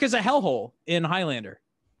New York is a hellhole in Highlander.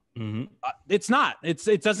 Mm-hmm. It's not.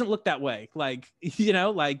 It doesn't look that way. Like, you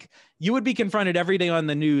know, like you would be confronted every day on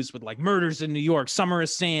the news with like murders in New York, Summer of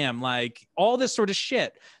Sam, like all this sort of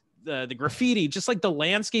shit. The graffiti, just like the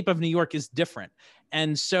landscape of New York is different.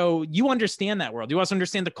 And so you understand that world. You also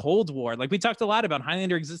understand the Cold War. Like we talked a lot about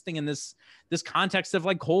Highlander existing in this context of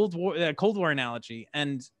like Cold War analogy.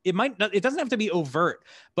 And it doesn't have to be overt,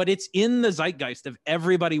 but it's in the zeitgeist of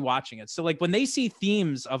everybody watching it. So like when they see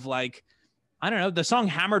themes of like, I don't know, the song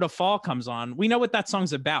Hammer to Fall comes on, we know what that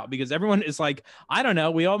song's about because everyone is like, I don't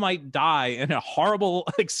know, we all might die in a horrible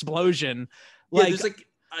explosion. Yeah, there's like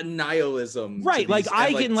a nihilism. Right. Like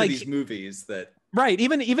I can like these movies that. Right.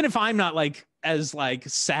 Even if I'm not like as like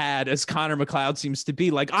sad as Connor McLeod seems to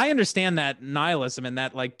be, like I understand that nihilism and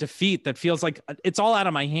that like defeat that feels like it's all out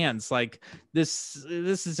of my hands. Like this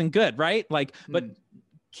isn't good. Right. Like, but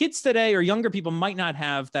kids today or younger people might not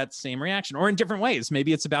have that same reaction, or in different ways.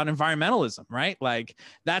 Maybe it's about environmentalism, right? Like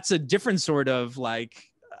that's a different sort of like,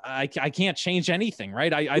 I can't change anything.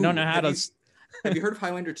 Right. I don't know how to. Have you heard of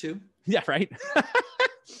Highlander 2? Yeah. Right.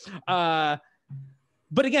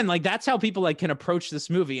 But again, like that's how people like can approach this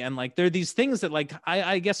movie. And like, there are these things that like,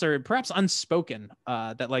 I guess are perhaps unspoken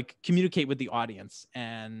that like communicate with the audience.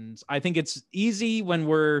 And I think it's easy when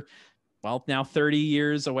we're, well, now 30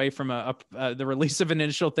 years away from the release of an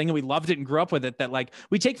initial thing, and we loved it and grew up with it, that like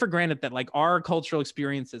we take for granted that like our cultural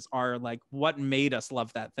experiences are like what made us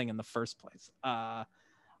love that thing in the first place. I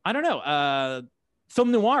don't know,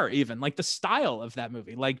 film noir, even like the style of that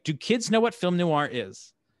movie. Like, do kids know what film noir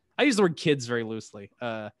is? I use the word kids very loosely,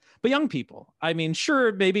 but young people. I mean,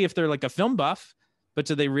 sure, maybe if they're like a film buff, but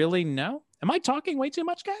do they really know? Am I talking way too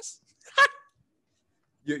much, guys?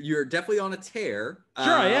 You're definitely on a tear.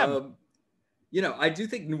 Sure, I am. You know, I do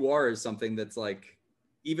think noir is something that's like,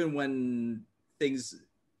 even when things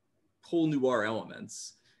pull noir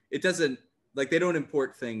elements, it doesn't, like they don't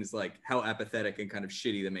import things like how apathetic and kind of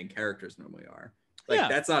shitty the main characters normally are. Like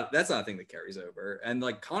that's not a thing that carries over. And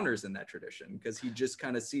like Connor's in that tradition because he just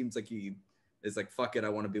kind of seems like he is like, fuck it, I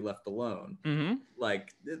want to be left alone. Mm-hmm.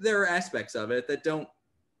 Like there are aspects of it that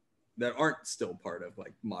aren't still part of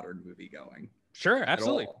like modern movie going. Sure,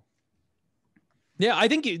 absolutely. Yeah, I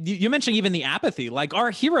think you mentioned even the apathy. Like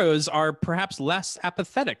our heroes are perhaps less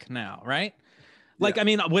apathetic now, right? Like, yeah. I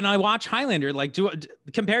mean, when I watch Highlander, like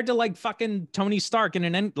compared to like fucking Tony Stark in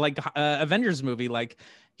an Avengers movie, like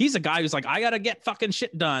he's a guy who's like, I gotta get fucking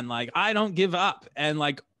shit done. Like I don't give up. And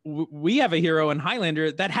like we have a hero in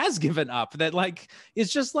Highlander that has given up, that like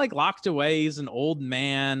is just like locked away. He's an old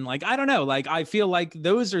man. Like, I don't know. Like, I feel like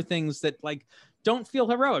those are things that like don't feel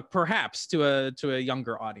heroic, perhaps to a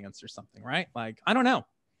younger audience or something, right? Like, I don't know.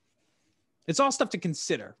 It's all stuff to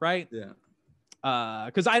consider, right? Yeah.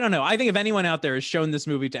 Because I don't know. I think if anyone out there has shown this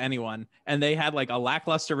movie to anyone and they had like a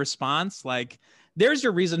lackluster response, like there's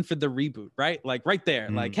your reason for the reboot, right? Like right there.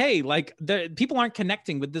 Like, hey, like the people aren't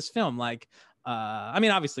connecting with this film. Like, I mean,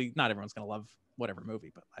 obviously not everyone's gonna love whatever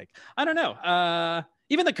movie, but like, I don't know.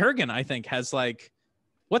 Even the Kurgan, I think, has like,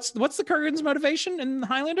 what's the Kurgan's motivation in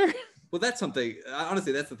Highlander? Well, that's something,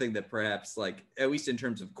 honestly, that's the thing that perhaps, like, at least in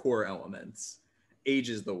terms of core elements,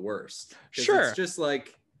 ages the worst. Sure. It's just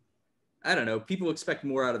like, I don't know, people expect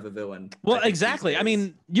more out of a villain. Well, exactly. I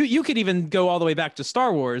mean, you could even go all the way back to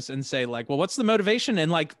Star Wars and say, like, well, what's the motivation?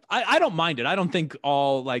 And like, I don't mind it. I don't think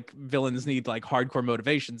all like villains need like hardcore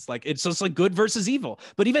motivations. Like, it's just like good versus evil.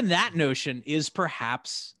 But even that notion is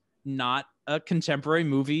perhaps not a contemporary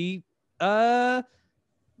movie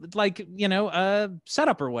like, you know,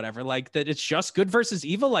 setup or whatever, like that it's just good versus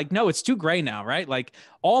evil. Like, no, it's too gray now, right? Like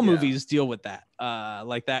all movies deal with that,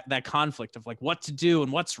 like that conflict of like what to do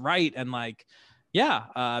and what's right, and like,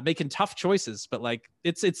 making tough choices. But like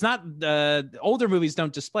it's not, older movies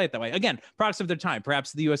don't display it that way. Again, products of their time,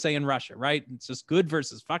 perhaps the USA and Russia, right? It's just good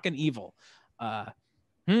versus fucking evil. All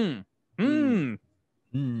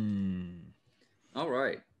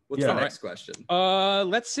right. What's the next question?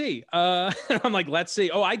 Let's see. I'm like, let's see.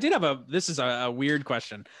 Oh, I did have this is a weird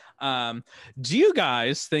question. Do you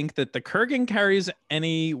guys think that the Kurgan carries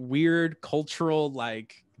any weird cultural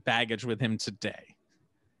like baggage with him today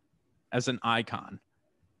as an icon?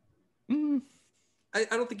 I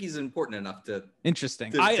don't think he's important enough to.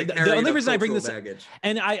 Interesting. The only reason I bring this baggage.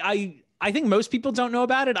 And I think most people don't know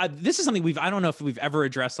about it. This is something I don't know if we've ever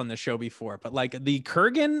addressed on the show before, but like the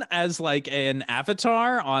Kurgan as like an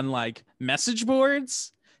avatar on like message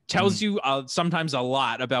boards tells you sometimes a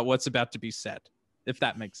lot about what's about to be said, if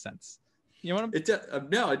that makes sense. You want to?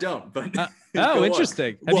 No, I don't. But oh,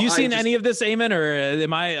 interesting. Have you seen any of this, Eamon, or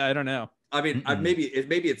am I don't know. I mean, maybe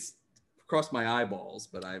it's crossed my eyeballs,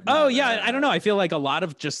 but I've I don't know. I feel like a lot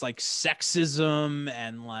of just like sexism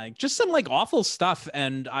and like just some like awful stuff,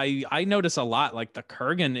 and I notice a lot like the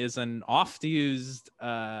Kurgan is an oft used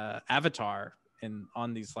avatar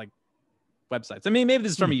on these like websites. I mean, maybe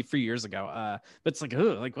this is from a few years ago, but it's like,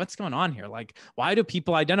 oh, like what's going on here? Like, why do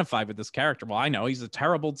people identify with this character? Well, I know he's a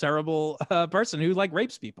terrible person who like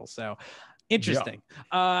rapes people. So interesting.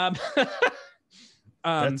 That's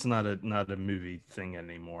not a movie thing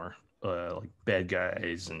anymore. Like bad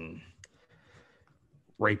guys and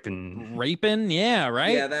raping, yeah,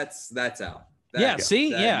 right. Yeah, that's out. That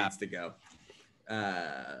needs to go.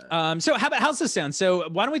 So how's this sound? So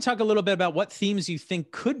why don't we talk a little bit about what themes you think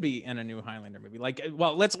could be in a new Highlander movie? Like,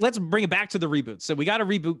 well, let's bring it back to the reboot. So we got a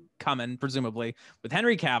reboot coming, presumably, with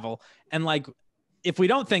Henry Cavill, and like, if we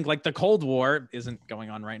don't think like the Cold War isn't going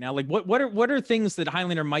on right now, like what are things that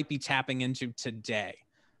Highlander might be tapping into today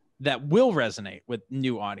that will resonate with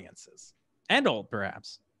new audiences and old,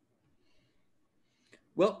 perhaps?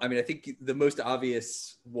 Well, I mean, I think the most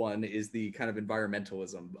obvious one is the kind of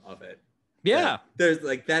environmentalism of it. Yeah. There's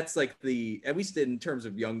like, that's like at least in terms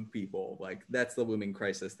of young people, like that's the looming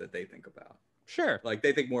crisis that they think about. Sure. Like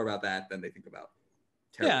they think more about that than they think about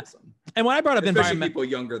terrorism. Yeah. And when I brought up environment, people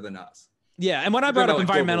younger than us. Yeah, and when I brought up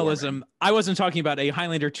environmentalism, I wasn't talking about a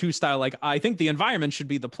Highlander 2 style, like, I think the environment should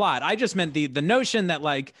be the plot. I just meant the notion that,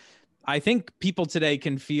 like, I think people today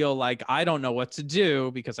can feel like I don't know what to do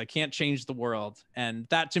because I can't change the world. And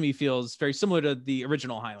that to me feels very similar to the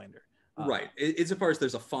original Highlander. Right. Insofar as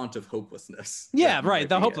there's a font of hopelessness. Yeah, right.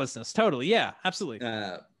 The hopelessness. Totally. Yeah, absolutely.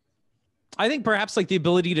 I think perhaps like the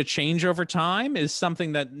ability to change over time is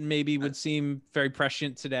something that maybe would seem very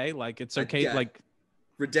prescient today. Like it's okay. Like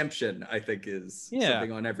redemption, I think, is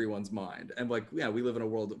something on everyone's mind. And like, yeah, we live in a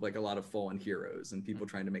world of like a lot of fallen heroes and people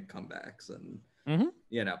trying to make comebacks, and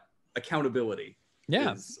you know, accountability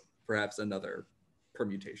is perhaps another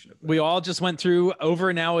permutation of that. We all just went through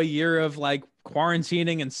over now a year of like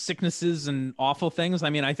quarantining and sicknesses and awful things. I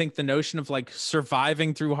mean, I think the notion of like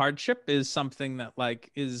surviving through hardship is something that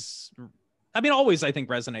like is, I mean, always I think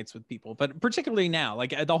resonates with people, but particularly now,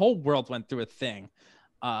 like the whole world went through a thing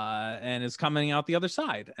and is coming out the other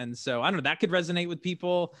side. And so I don't know, that could resonate with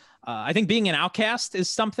people. I think being an outcast is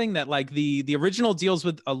something that like the original deals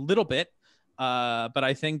with a little bit, but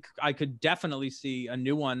I think I could definitely see a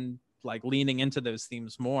new one like leaning into those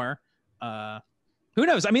themes more. Who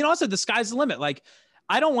knows? I mean, also the sky's the limit. Like,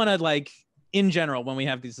 I don't want to like, in general, when we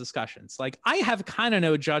have these discussions, like I have kind of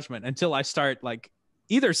no judgment until I start like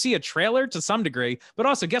either see a trailer to some degree, but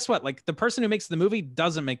also guess what? Like the person who makes the movie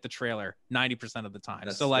doesn't make the trailer 90% of the time.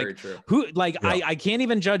 That's so like very true. who like I can't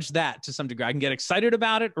even judge that to some degree. I can get excited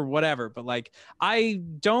about it or whatever, but like I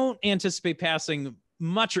don't anticipate passing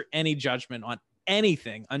much or any judgment on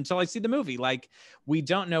anything until I see the movie. Like we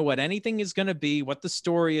don't know what anything is going to be, what the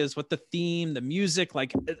story is, what the theme, the music,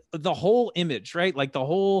 like the whole image, right? Like the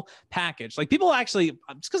whole package. Like people actually,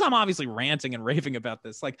 it's because I'm obviously ranting and raving about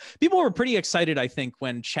this. Like people were pretty excited, I think,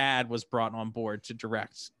 when Chad was brought on board to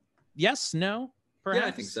direct. Yes, no, perhaps. Yeah,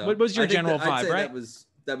 I think so. What was your general vibe, right?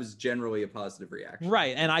 That was generally a positive reaction.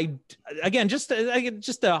 Right. And again, just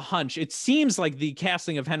a hunch. It seems like the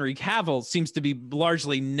casting of Henry Cavill seems to be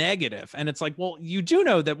largely negative. And it's like, well, you do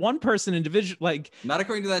know that one person individual, like not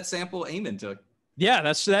according to that sample Eamon took. Yeah,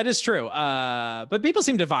 that is true. But people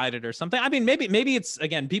seem divided or something. I mean, maybe it's,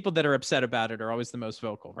 again, people that are upset about it are always the most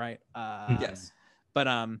vocal, right? Yes. But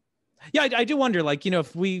yeah, I do wonder, like, you know,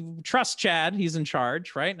 if we trust Chad, he's in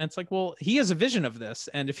charge, right? And it's like, well, he has a vision of this.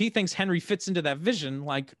 And if he thinks Henry fits into that vision,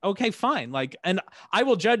 like, okay, fine. Like, and I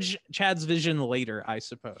will judge Chad's vision later, I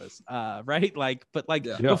suppose. Right. Like, but like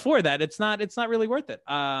before that, it's not really worth it.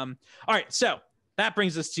 All right. So that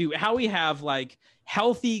brings us to how we have like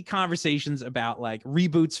healthy conversations about like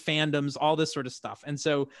reboots, fandoms, all this sort of stuff. And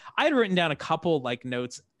so I had written down a couple like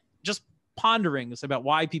notes, just ponderings about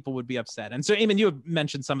why people would be upset. And so, Eamon, you have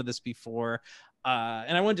mentioned some of this before,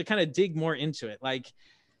 and I wanted to kind of dig more into it. Like,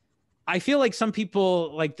 I feel like some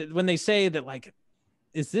people, like, when they say that, like,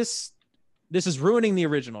 is this is ruining the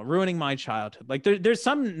original, ruining my childhood. Like, there's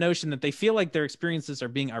some notion that they feel like their experiences are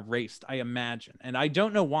being erased, I imagine. And I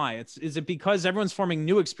don't know why. Is it because everyone's forming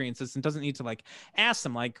new experiences and doesn't need to, like, ask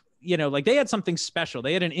them, like, you know, like, they had something special.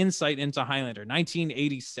 They had an insight into Highlander,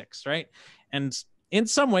 1986, right? And in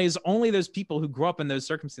some ways, only those people who grew up in those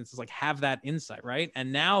circumstances like have that insight, right?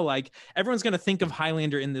 And now like everyone's going to think of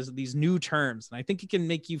Highlander in these new terms. And I think it can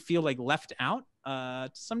make you feel like left out to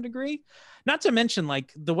some degree. Not to mention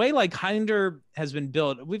like the way like Highlander has been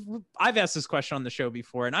built. I've asked this question on the show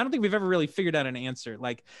before, and I don't think we've ever really figured out an answer.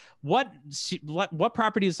 Like what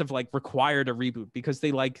properties have like required a reboot because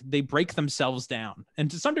they break themselves down. And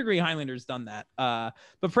to some degree, Highlander's done that,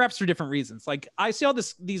 but perhaps for different reasons. Like I see all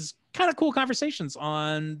these kind of cool conversations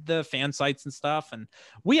on the fan sites and stuff, and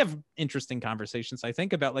we have interesting conversations, I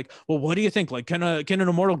think, about like, well, what do you think? Like, can an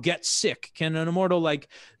immortal get sick? Can an immortal, like,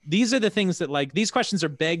 these are the things that like these questions are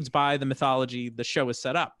begged by the mythology the show is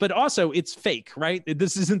set up, but also it's fake, right?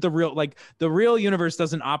 This isn't the real universe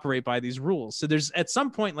doesn't operate by these rules. So there's at some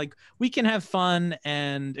point like we can have fun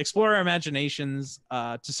and explore our imaginations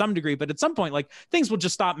to some degree, but at some point like things will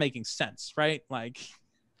just stop making sense, right? Like,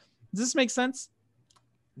 does this make sense?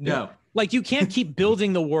 No. Like you can't keep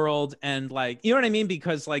building the world and like, you know what I mean?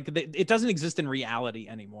 Because like it doesn't exist in reality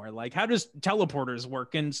anymore. Like how does teleporters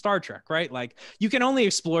work in Star Trek, right? Like you can only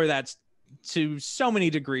explore that to so many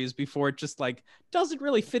degrees before it just like doesn't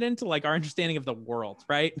really fit into like our understanding of the world,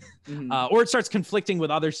 right? Mm-hmm. Or it starts conflicting with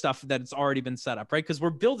other stuff that's already been set up, right? Because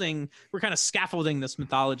we're kind of scaffolding this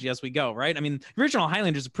mythology as we go, right? I mean, the original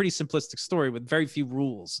Highlander is a pretty simplistic story with very few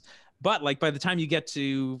rules. But like by the time you get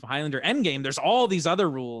to Highlander Endgame, there's all these other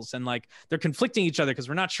rules and like they're conflicting each other because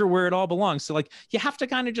we're not sure where it all belongs. So like you have to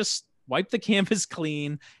kind of just wipe the canvas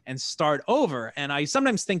clean and start over. And I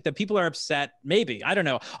sometimes think that people are upset. Maybe, I don't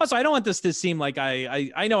know. Also, I don't want this to seem like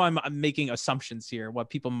I know I'm making assumptions here, what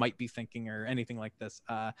people might be thinking or anything like this.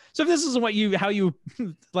 So if this is how you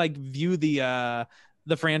like view the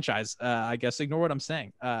franchise, I guess ignore what I'm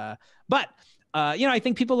saying. But you know, I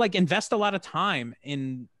think people like invest a lot of time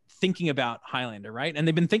in thinking about Highlander, right? And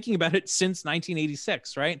they've been thinking about it since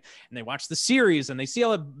 1986, right? And they watch the series and they see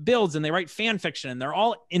how it builds and they write fan fiction and they're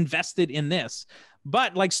all invested in this.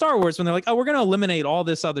 But like Star Wars, when they're like, oh, we're going to eliminate all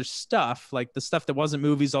this other stuff, like the stuff that wasn't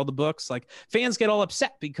movies, all the books, like fans get all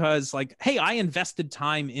upset because like, hey, I invested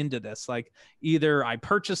time into this. Like either I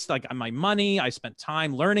purchased like my money, I spent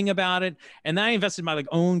time learning about it, and then I invested my like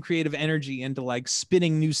own creative energy into like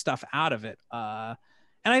spinning new stuff out of it.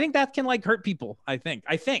 And I think that can like hurt people. I think,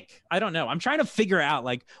 I don't know. I'm trying to figure out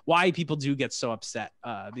like why people do get so upset.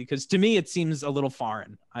 Because to me, it seems a little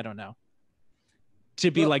foreign. I don't know.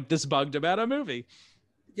 To be like this bugged about a movie.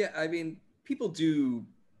 Yeah. I mean, people do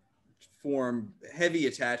form heavy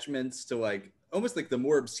attachments to like, almost like the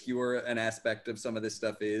more obscure an aspect of some of this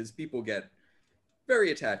stuff is, people get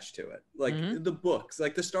very attached to it. Like the books,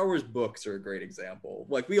 like the Star Wars books are a great example.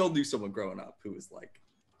 Like we all knew someone growing up who was like,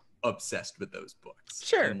 obsessed with those books,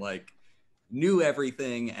 sure, and like knew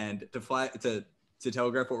everything. And to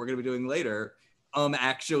telegraph what we're going to be doing later,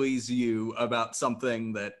 actually you about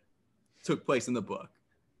something that took place in the book.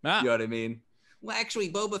 You know what I mean? well,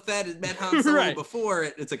 actually, Boba Fett has met Han Solo Right. before.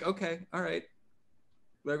 It's like, okay, all right,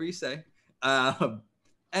 whatever you say. And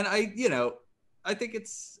I think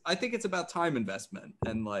it's about time investment,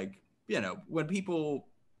 and like, when people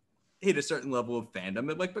hit a certain level of fandom,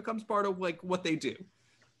 it like becomes part of like what they do.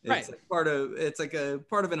 It's like part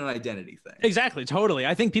of an identity thing. Exactly, totally.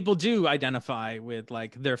 I think people do identify with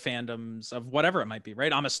like their fandoms of whatever it might be,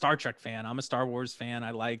 right? I'm a Star Trek fan, I'm a Star Wars fan, I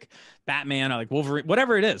like Batman, I like Wolverine,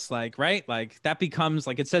 whatever it is, like, right? Like that becomes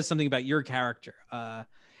like, it says something about your character. And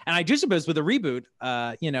I do suppose with a reboot,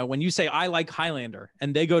 when you say I like Highlander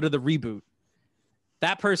and they go to the reboot,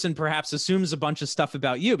 that person perhaps assumes a bunch of stuff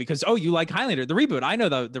about you because, oh, you like Highlander, the reboot. I know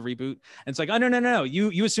the reboot. And it's like, oh, no.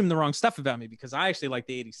 You assume the wrong stuff about me because I actually like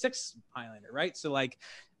the 86 Highlander, right? So like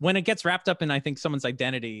when it gets wrapped up in, I think, someone's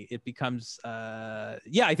identity, it becomes, I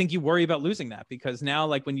think you worry about losing that because now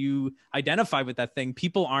like when you identify with that thing,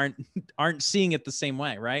 people aren't seeing it the same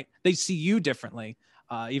way, right? They see you differently,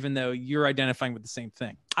 even though you're identifying with the same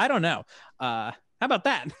thing. I don't know. How about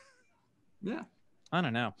that? Yeah. I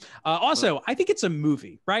don't know. Also, I think it's a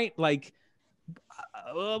movie, right? Like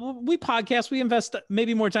we podcast, we invest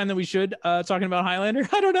maybe more time than we should talking about Highlander.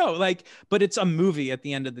 I don't know. Like, but it's a movie at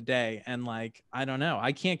the end of the day. And like, I don't know.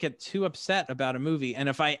 I can't get too upset about a movie. And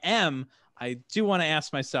if I am, I do want to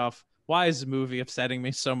ask myself, why is the movie upsetting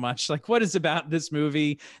me so much? Like, what is about this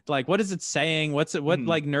movie? Like, what is it saying? What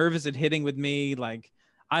like nerve is it hitting with me? Like,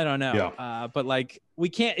 I don't know. Yeah. But like, we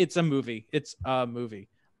can't, it's a movie. It's a movie.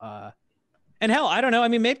 And hell, I don't know. I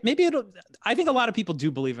mean, maybe I think a lot of people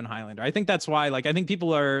do believe in Highlander. I think that's why, like, I think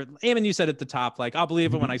people are, Eamon, you said at the top, like, I'll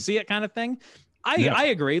believe it when I see it kind of thing. I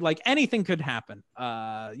agree. Like anything could happen,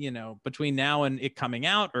 between now and it coming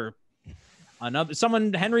out or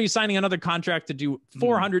Henry signing another contract to do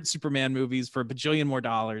 400 Superman movies for a bajillion more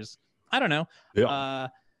dollars. I don't know. Yeah.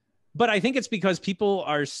 But I think it's because people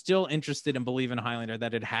are still interested and believe in Highlander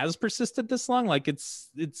that it has persisted this long. Like it's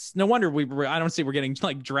no wonder I don't see we're getting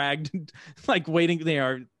like dragged, like they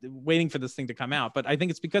are waiting for this thing to come out. But I think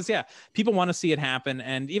it's because, people want to see it happen.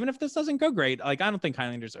 And even if this doesn't go great, like, I don't think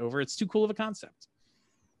Highlander's over. It's too cool of a concept.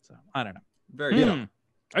 So I don't know. Very good.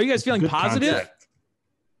 Are you guys feeling positive? Concept.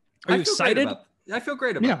 Are you excited? I feel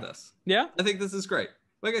great about this. Yeah. I think this is great.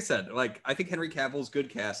 Like I said, like, I think Henry Cavill's good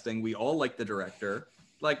casting. We all like the director.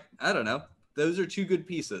 Like, I don't know. Those are two good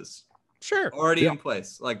pieces. Sure. Already in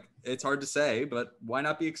place. Like, it's hard to say, but why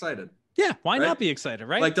not be excited? Yeah, why not be excited,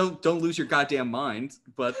 right? Like, don't lose your goddamn mind,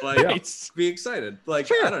 but like, be excited. Like,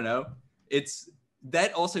 sure. I don't know.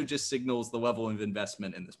 That also just signals the level of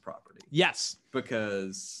investment in this property. Yes.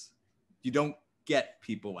 Because you don't get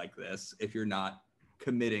people like this if you're not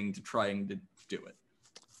committing to trying to do it.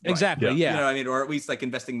 Right? Exactly, yeah. You know what I mean? Or at least like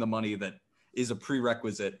investing the money that is a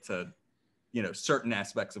prerequisite to certain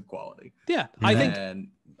aspects of quality. Yeah, I think.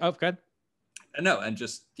 Oh, good. No, and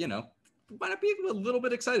just, why not be a little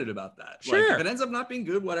bit excited about that? Sure. Like, if it ends up not being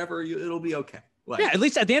good, whatever, it'll be okay. Like, yeah, at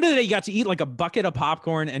least at the end of the day, you got to eat like a bucket of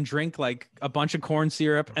popcorn and drink like a bunch of corn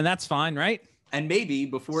syrup, and that's fine, right? And maybe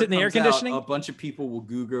before it comes out, a bunch of people will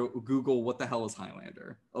Google what the hell is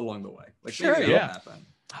Highlander along the way. Like, sure, maybe that'll happen.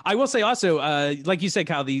 I will say also, like you said,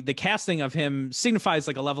 Kyle, the casting of him signifies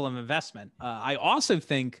like a level of investment. I also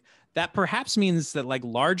think that perhaps means that like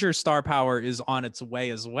larger star power is on its way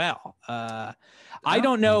as well. I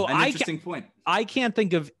don't know. Interesting point. I can't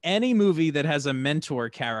think of any movie that has a mentor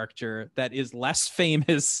character that is less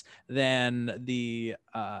famous than the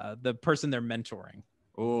person they're mentoring.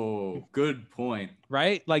 Oh, good point.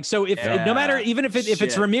 Right? Like, so if no matter, even if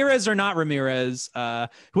it's Ramirez or not Ramirez,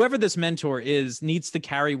 whoever this mentor is needs to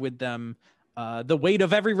carry with them the weight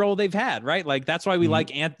of every role they've had, right? Like, that's why we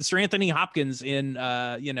like Sir Anthony Hopkins in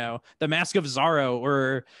The Mask of Zorro,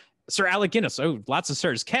 or Sir Alec Guinness. Oh, lots of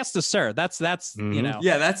sirs. Cast a sir. That's that's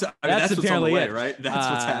that's what's on the way, right? That's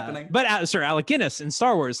what's happening. But Sir Alec Guinness in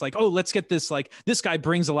Star Wars, like, oh, let's get this, like, this guy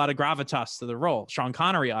brings a lot of gravitas to the role. Sean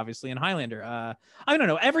Connery, obviously, in Highlander. I don't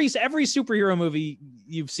know. Every superhero movie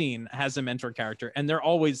you've seen has a mentor character, and they're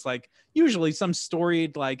always like usually some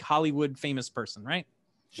storied, like, Hollywood famous person, right?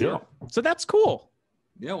 Sure. So that's cool.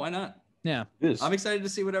 Yeah, why not? Yeah. I'm excited to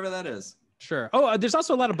see whatever that is. Sure. Oh, there's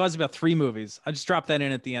also a lot of buzz about 3 movies. I just dropped that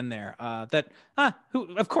in at the end there.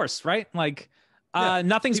 Of course, right? Like,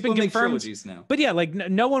 nothing's been confirmed. Now. But yeah, like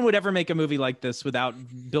no one would ever make a movie like this without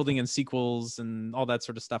building in sequels and all that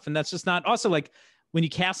sort of stuff. And that's just not. Also, like, when you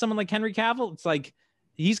cast someone like Henry Cavill, it's like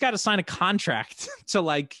he's got to sign a contract to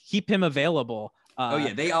like keep him available.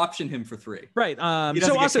 They option him for 3. Right.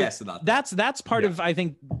 So also that's part of, I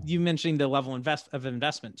think you mentioning the level of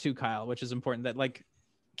investment too, Kyle, which is important. That like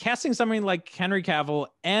casting somebody like Henry Cavill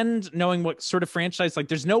and knowing what sort of franchise, like,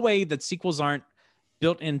 there's no way that sequels aren't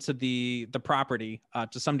built into the property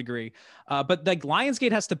to some degree. But like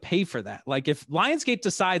Lionsgate has to pay for that. Like if Lionsgate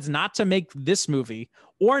decides not to make this movie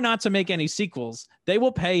or not to make any sequels, they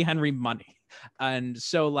will pay Henry money. And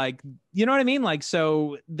so like, you know what I mean? Like,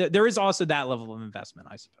 so there is also that level of investment,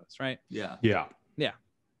 I suppose. Right. Yeah.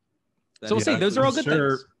 So we'll see. Those are all good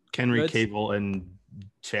things. Henry Cavill and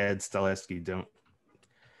Chad Stahelski don't.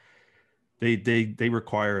 They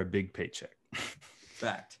require a big paycheck.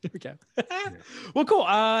 Fact. Okay. Well, cool.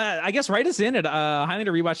 I guess write us in at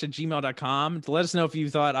highlanderrewatch@gmail.com to let us know if you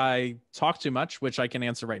thought I talked too much, which I can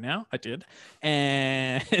answer right now. I did.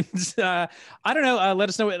 And I don't know. Let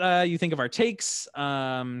us know what you think of our takes.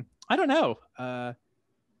 I don't know. I'm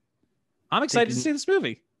excited to see this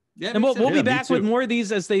movie. Yeah, and we'll be back with more of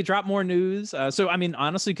these as they drop more news. So, I mean,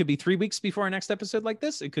 honestly, it could be 3 weeks before our next episode like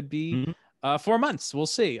this. It could be 4 months. We'll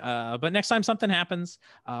see. But next time something happens,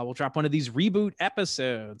 we'll drop one of these reboot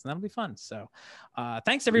episodes. And that'll be fun. So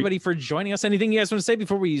thanks, everybody, for joining us. Anything you guys want to say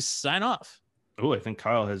before we sign off? Oh, I think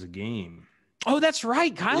Kyle has a game. Oh, that's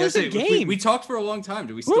right. Kyle has a game. We talked for a long time.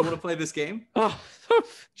 Do we still want to play this game? Oh,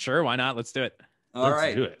 sure. Why not? Let's do it.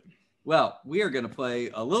 Let's do it. Well, we are going to play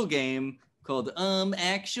a little game called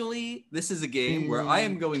Actually. This is a game where I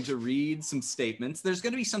am going to read some statements. There's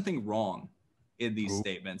going to be something wrong in these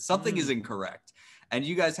statements. Something is incorrect. And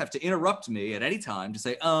you guys have to interrupt me at any time to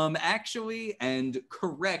say, actually, and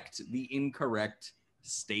correct the incorrect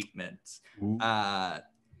statement.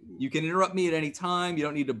 You can interrupt me at any time. You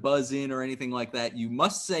don't need to buzz in or anything like that. You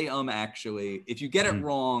must say, actually. If you get it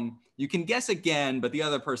wrong, you can guess again, but the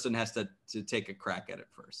other person has to take a crack at it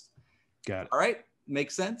first. Got it. All right.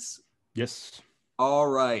 Makes sense? Yes. All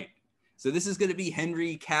right. So this is going to be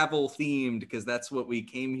Henry Cavill themed because that's what we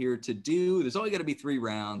came here to do. There's only going to be 3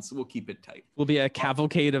 rounds, so we'll keep it tight. Will be a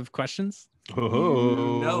cavalcade of questions.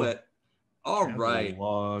 Oh, you know it. All right.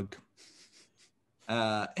 Log.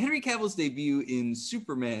 Henry Cavill's debut in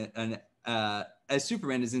Superman as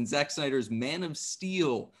Superman is in Zack Snyder's Man of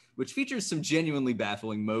Steel, which features some genuinely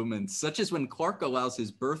baffling moments, such as when Clark allows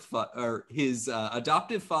his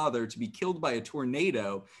adoptive father to be killed by a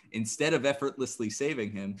tornado instead of effortlessly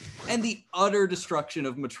saving him, and the utter destruction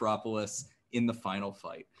of Metropolis in the final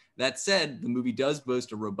fight. That said, the movie does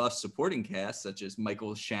boast a robust supporting cast, such as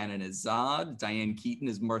Michael Shannon as Zod, Diane Keaton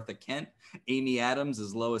as Martha Kent, Amy Adams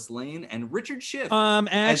as Lois Lane, and Richard Schiff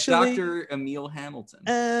as Dr. Emil Hamilton.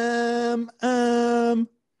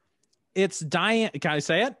 It's Diane. Can I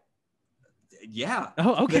say it? Yeah.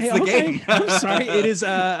 Oh, okay. That's the game. I'm sorry. It is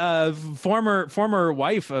a former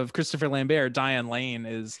wife of Christopher Lambert. Diane Lane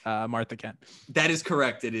is Martha Kent. That is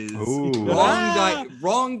correct. It is.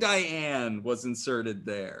 Wrong Diane was inserted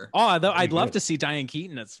there. Oh, though I'd love to see Diane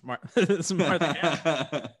Keaton as Martha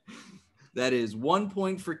Kent. That is 1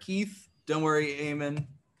 point for Keith. Don't worry, Eamon.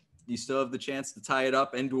 You still have the chance to tie it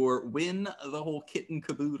up and/or win the whole kit and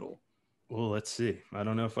caboodle. Well, let's see. I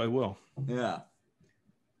don't know if I will. Yeah.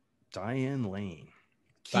 Diane Lane.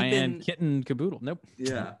 Diane Kitten Caboodle. Nope.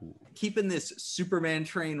 Yeah. Keeping this Superman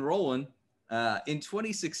train rolling. In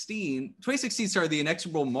 2016 started the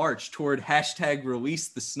inexorable march toward #release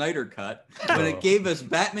the Snyder Cut when it gave us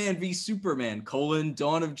Batman v Superman: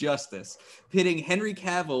 Dawn of Justice, pitting Henry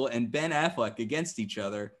Cavill and Ben Affleck against each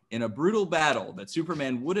other in a brutal battle that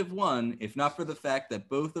Superman would have won if not for the fact that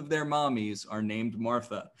both of their mommies are named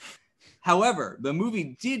Martha. However, the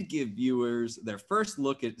movie did give viewers their first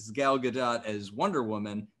look at Gal Gadot as Wonder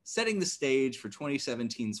Woman, setting the stage for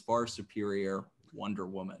 2017's far superior Wonder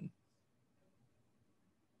Woman.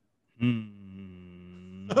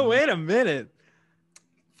 Oh, wait a minute.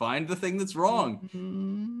 Find the thing that's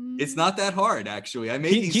wrong. It's not that hard, actually. I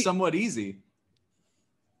made these somewhat easy.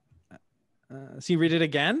 So you read it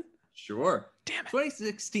again? Sure. Damn it.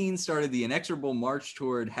 2016 started the inexorable march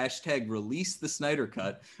toward #release the Snyder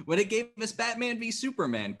Cut when it gave us Batman v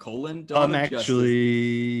Superman: Dawn of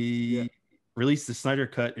Justice. Release the Snyder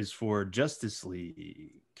Cut is for Justice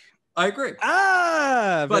League. I agree.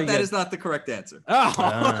 But that is not the correct answer. Oh,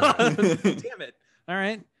 damn it. All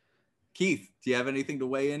right. Keith, do you have anything to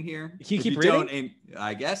weigh in here? Can you keep reading?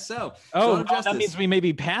 I guess so. Oh, that means we may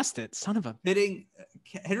be past it. Son of a... Pitting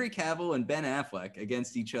Henry Cavill and Ben Affleck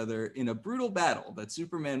against each other in a brutal battle that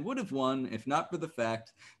Superman would have won if not for the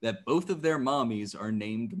fact that both of their mommies are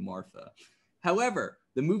named Martha. However,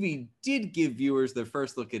 the movie did give viewers their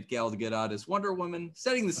first look at Gal Gadot as Wonder Woman,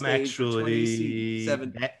 setting the stage for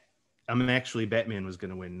 2017. Batman was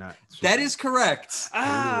going to win, not Superman. That is correct.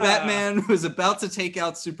 Batman was about to take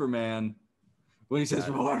out Superman when he says,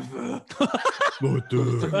 Martha.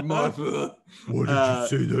 Martha. Why did you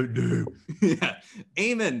say that name? Yeah.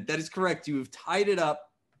 Eamon, that is correct. You have tied it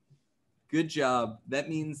up. Good job. That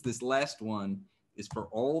means this last one is For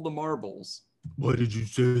All the Marbles. Why did you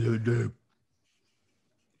say that name?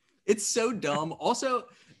 It's so dumb. Also,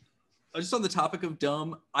 just on the topic of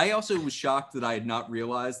dumb, I also was shocked that I had not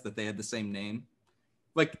realized that they had the same name.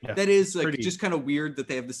 Like, that is like just kind of weird that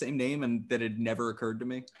they have the same name and that it never occurred to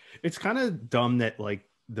me. It's kind of dumb that like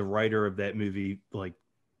the writer of that movie like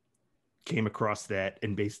came across that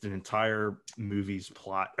and based an entire movie's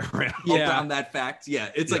plot around that fact. Yeah,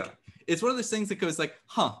 it's like it's one of those things that goes like,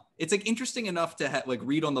 it's like interesting enough to like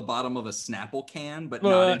read on the bottom of a Snapple can, but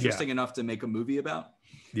not interesting enough to make a movie about.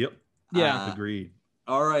 Yep. Yeah. Agreed.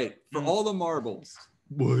 All right, For All the Marbles.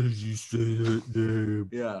 Why did you say that name?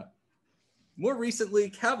 Yeah. More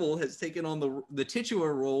recently, Cavill has taken on the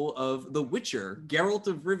titular role of The Witcher, Geralt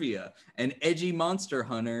of Rivia, an edgy monster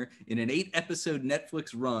hunter in an 8-episode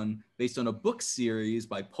Netflix run based on a book series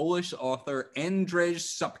by Polish author Andrzej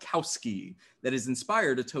Sapkowski that has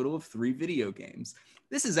inspired a total of 3 video games.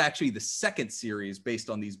 This is actually the second series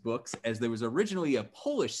based on these books, as there was originally a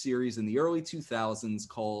Polish series in the early 2000s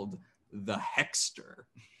called The Hexter.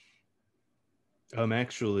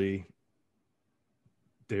 Actually,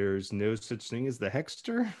 there's no such thing as the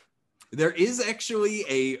Hexter. There is actually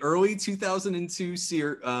a early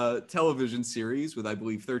 2002 television series with, I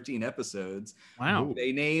believe, 13 episodes. Wow.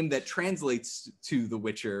 A name that translates to The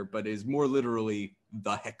Witcher, but is more literally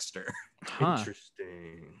The Hexter. Huh.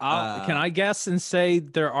 Interesting. Can I guess and say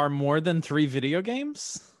there are more than 3 video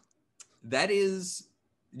games? That is,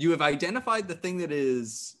 you have identified the thing that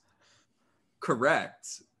is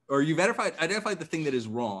correct. Or you've identified the thing that is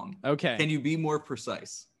wrong. Okay. Can you be more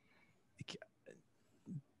precise?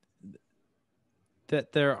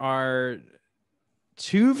 That there are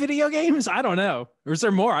 2 video games? I don't know. Or is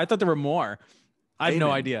there more? I thought there were more. I have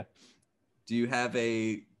no idea. Do you have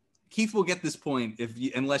a... Keith will get this point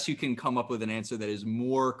unless you can come up with an answer that is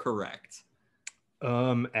more correct.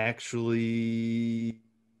 Actually,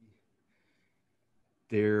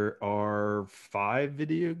 there are 5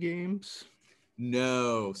 video games.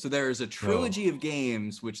 No. So there is a trilogy of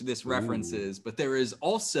games which this references, but there is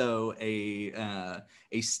also a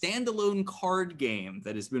standalone card game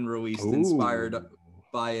that has been released inspired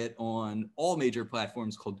by it on all major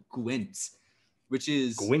platforms called Gwent, which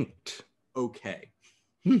is okay.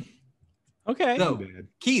 Okay. So,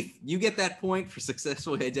 Keith, you get that point for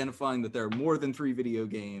successfully identifying that there are more than 3 video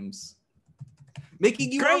games.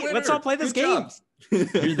 Making you great. Let's all play this game.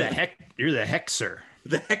 You're the Hexer.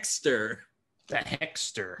 The Hexter. The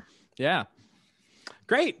Hexter. Yeah.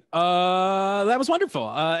 Great. That was wonderful.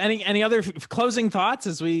 Any other closing thoughts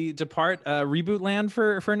as we depart reboot land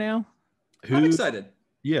for now? I'm excited.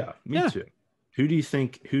 Yeah, me too. Who do you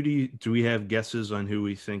think? Do we have guesses on who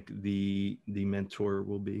we think the mentor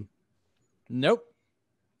will be? Nope.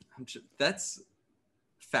 That's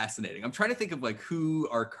fascinating. I'm trying to think of like who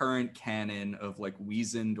our current canon of like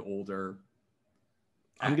weazened older.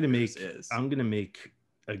 I'm gonna make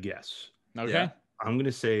a guess. Okay. Yeah. I'm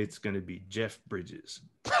gonna say it's gonna be Jeff Bridges.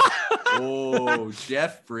 Oh,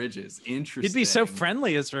 Jeff Bridges. Interesting. He'd be so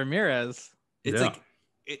friendly as Ramirez. It's like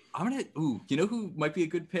you know who might be a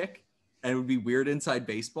good pick and it would be weird inside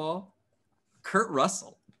baseball? Kurt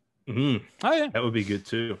Russell. Mm-hmm. Oh yeah. That would be good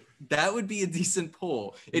too. That would be a decent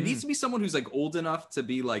pull. It needs to be someone who's like old enough to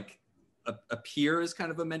be like appear as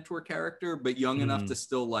kind of a mentor character, but young enough to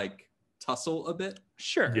still like tussle a bit.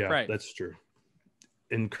 Sure. Yeah, right. That's true.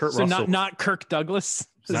 And Kurt Russell, Russell, not Kirk Douglas.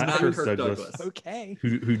 not Kirk Douglas. Okay.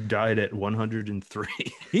 Who died at 103.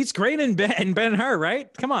 He's great in Ben-Hur,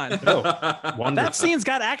 right? Come on. That scene's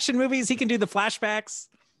got action movies. He can do the flashbacks.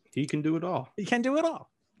 He can do it all. He can do it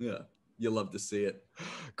all. Yeah. You love to see it.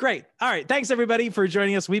 Great. All right. Thanks everybody for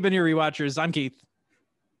joining us. We've been your rewatchers. I'm Keith.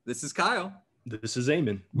 This is Kyle. This is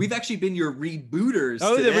Eamon. We've actually been your rebooters.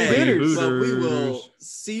 Oh, today, the rebooters. But we will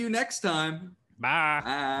see you next time. Bye.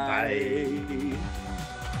 Bye.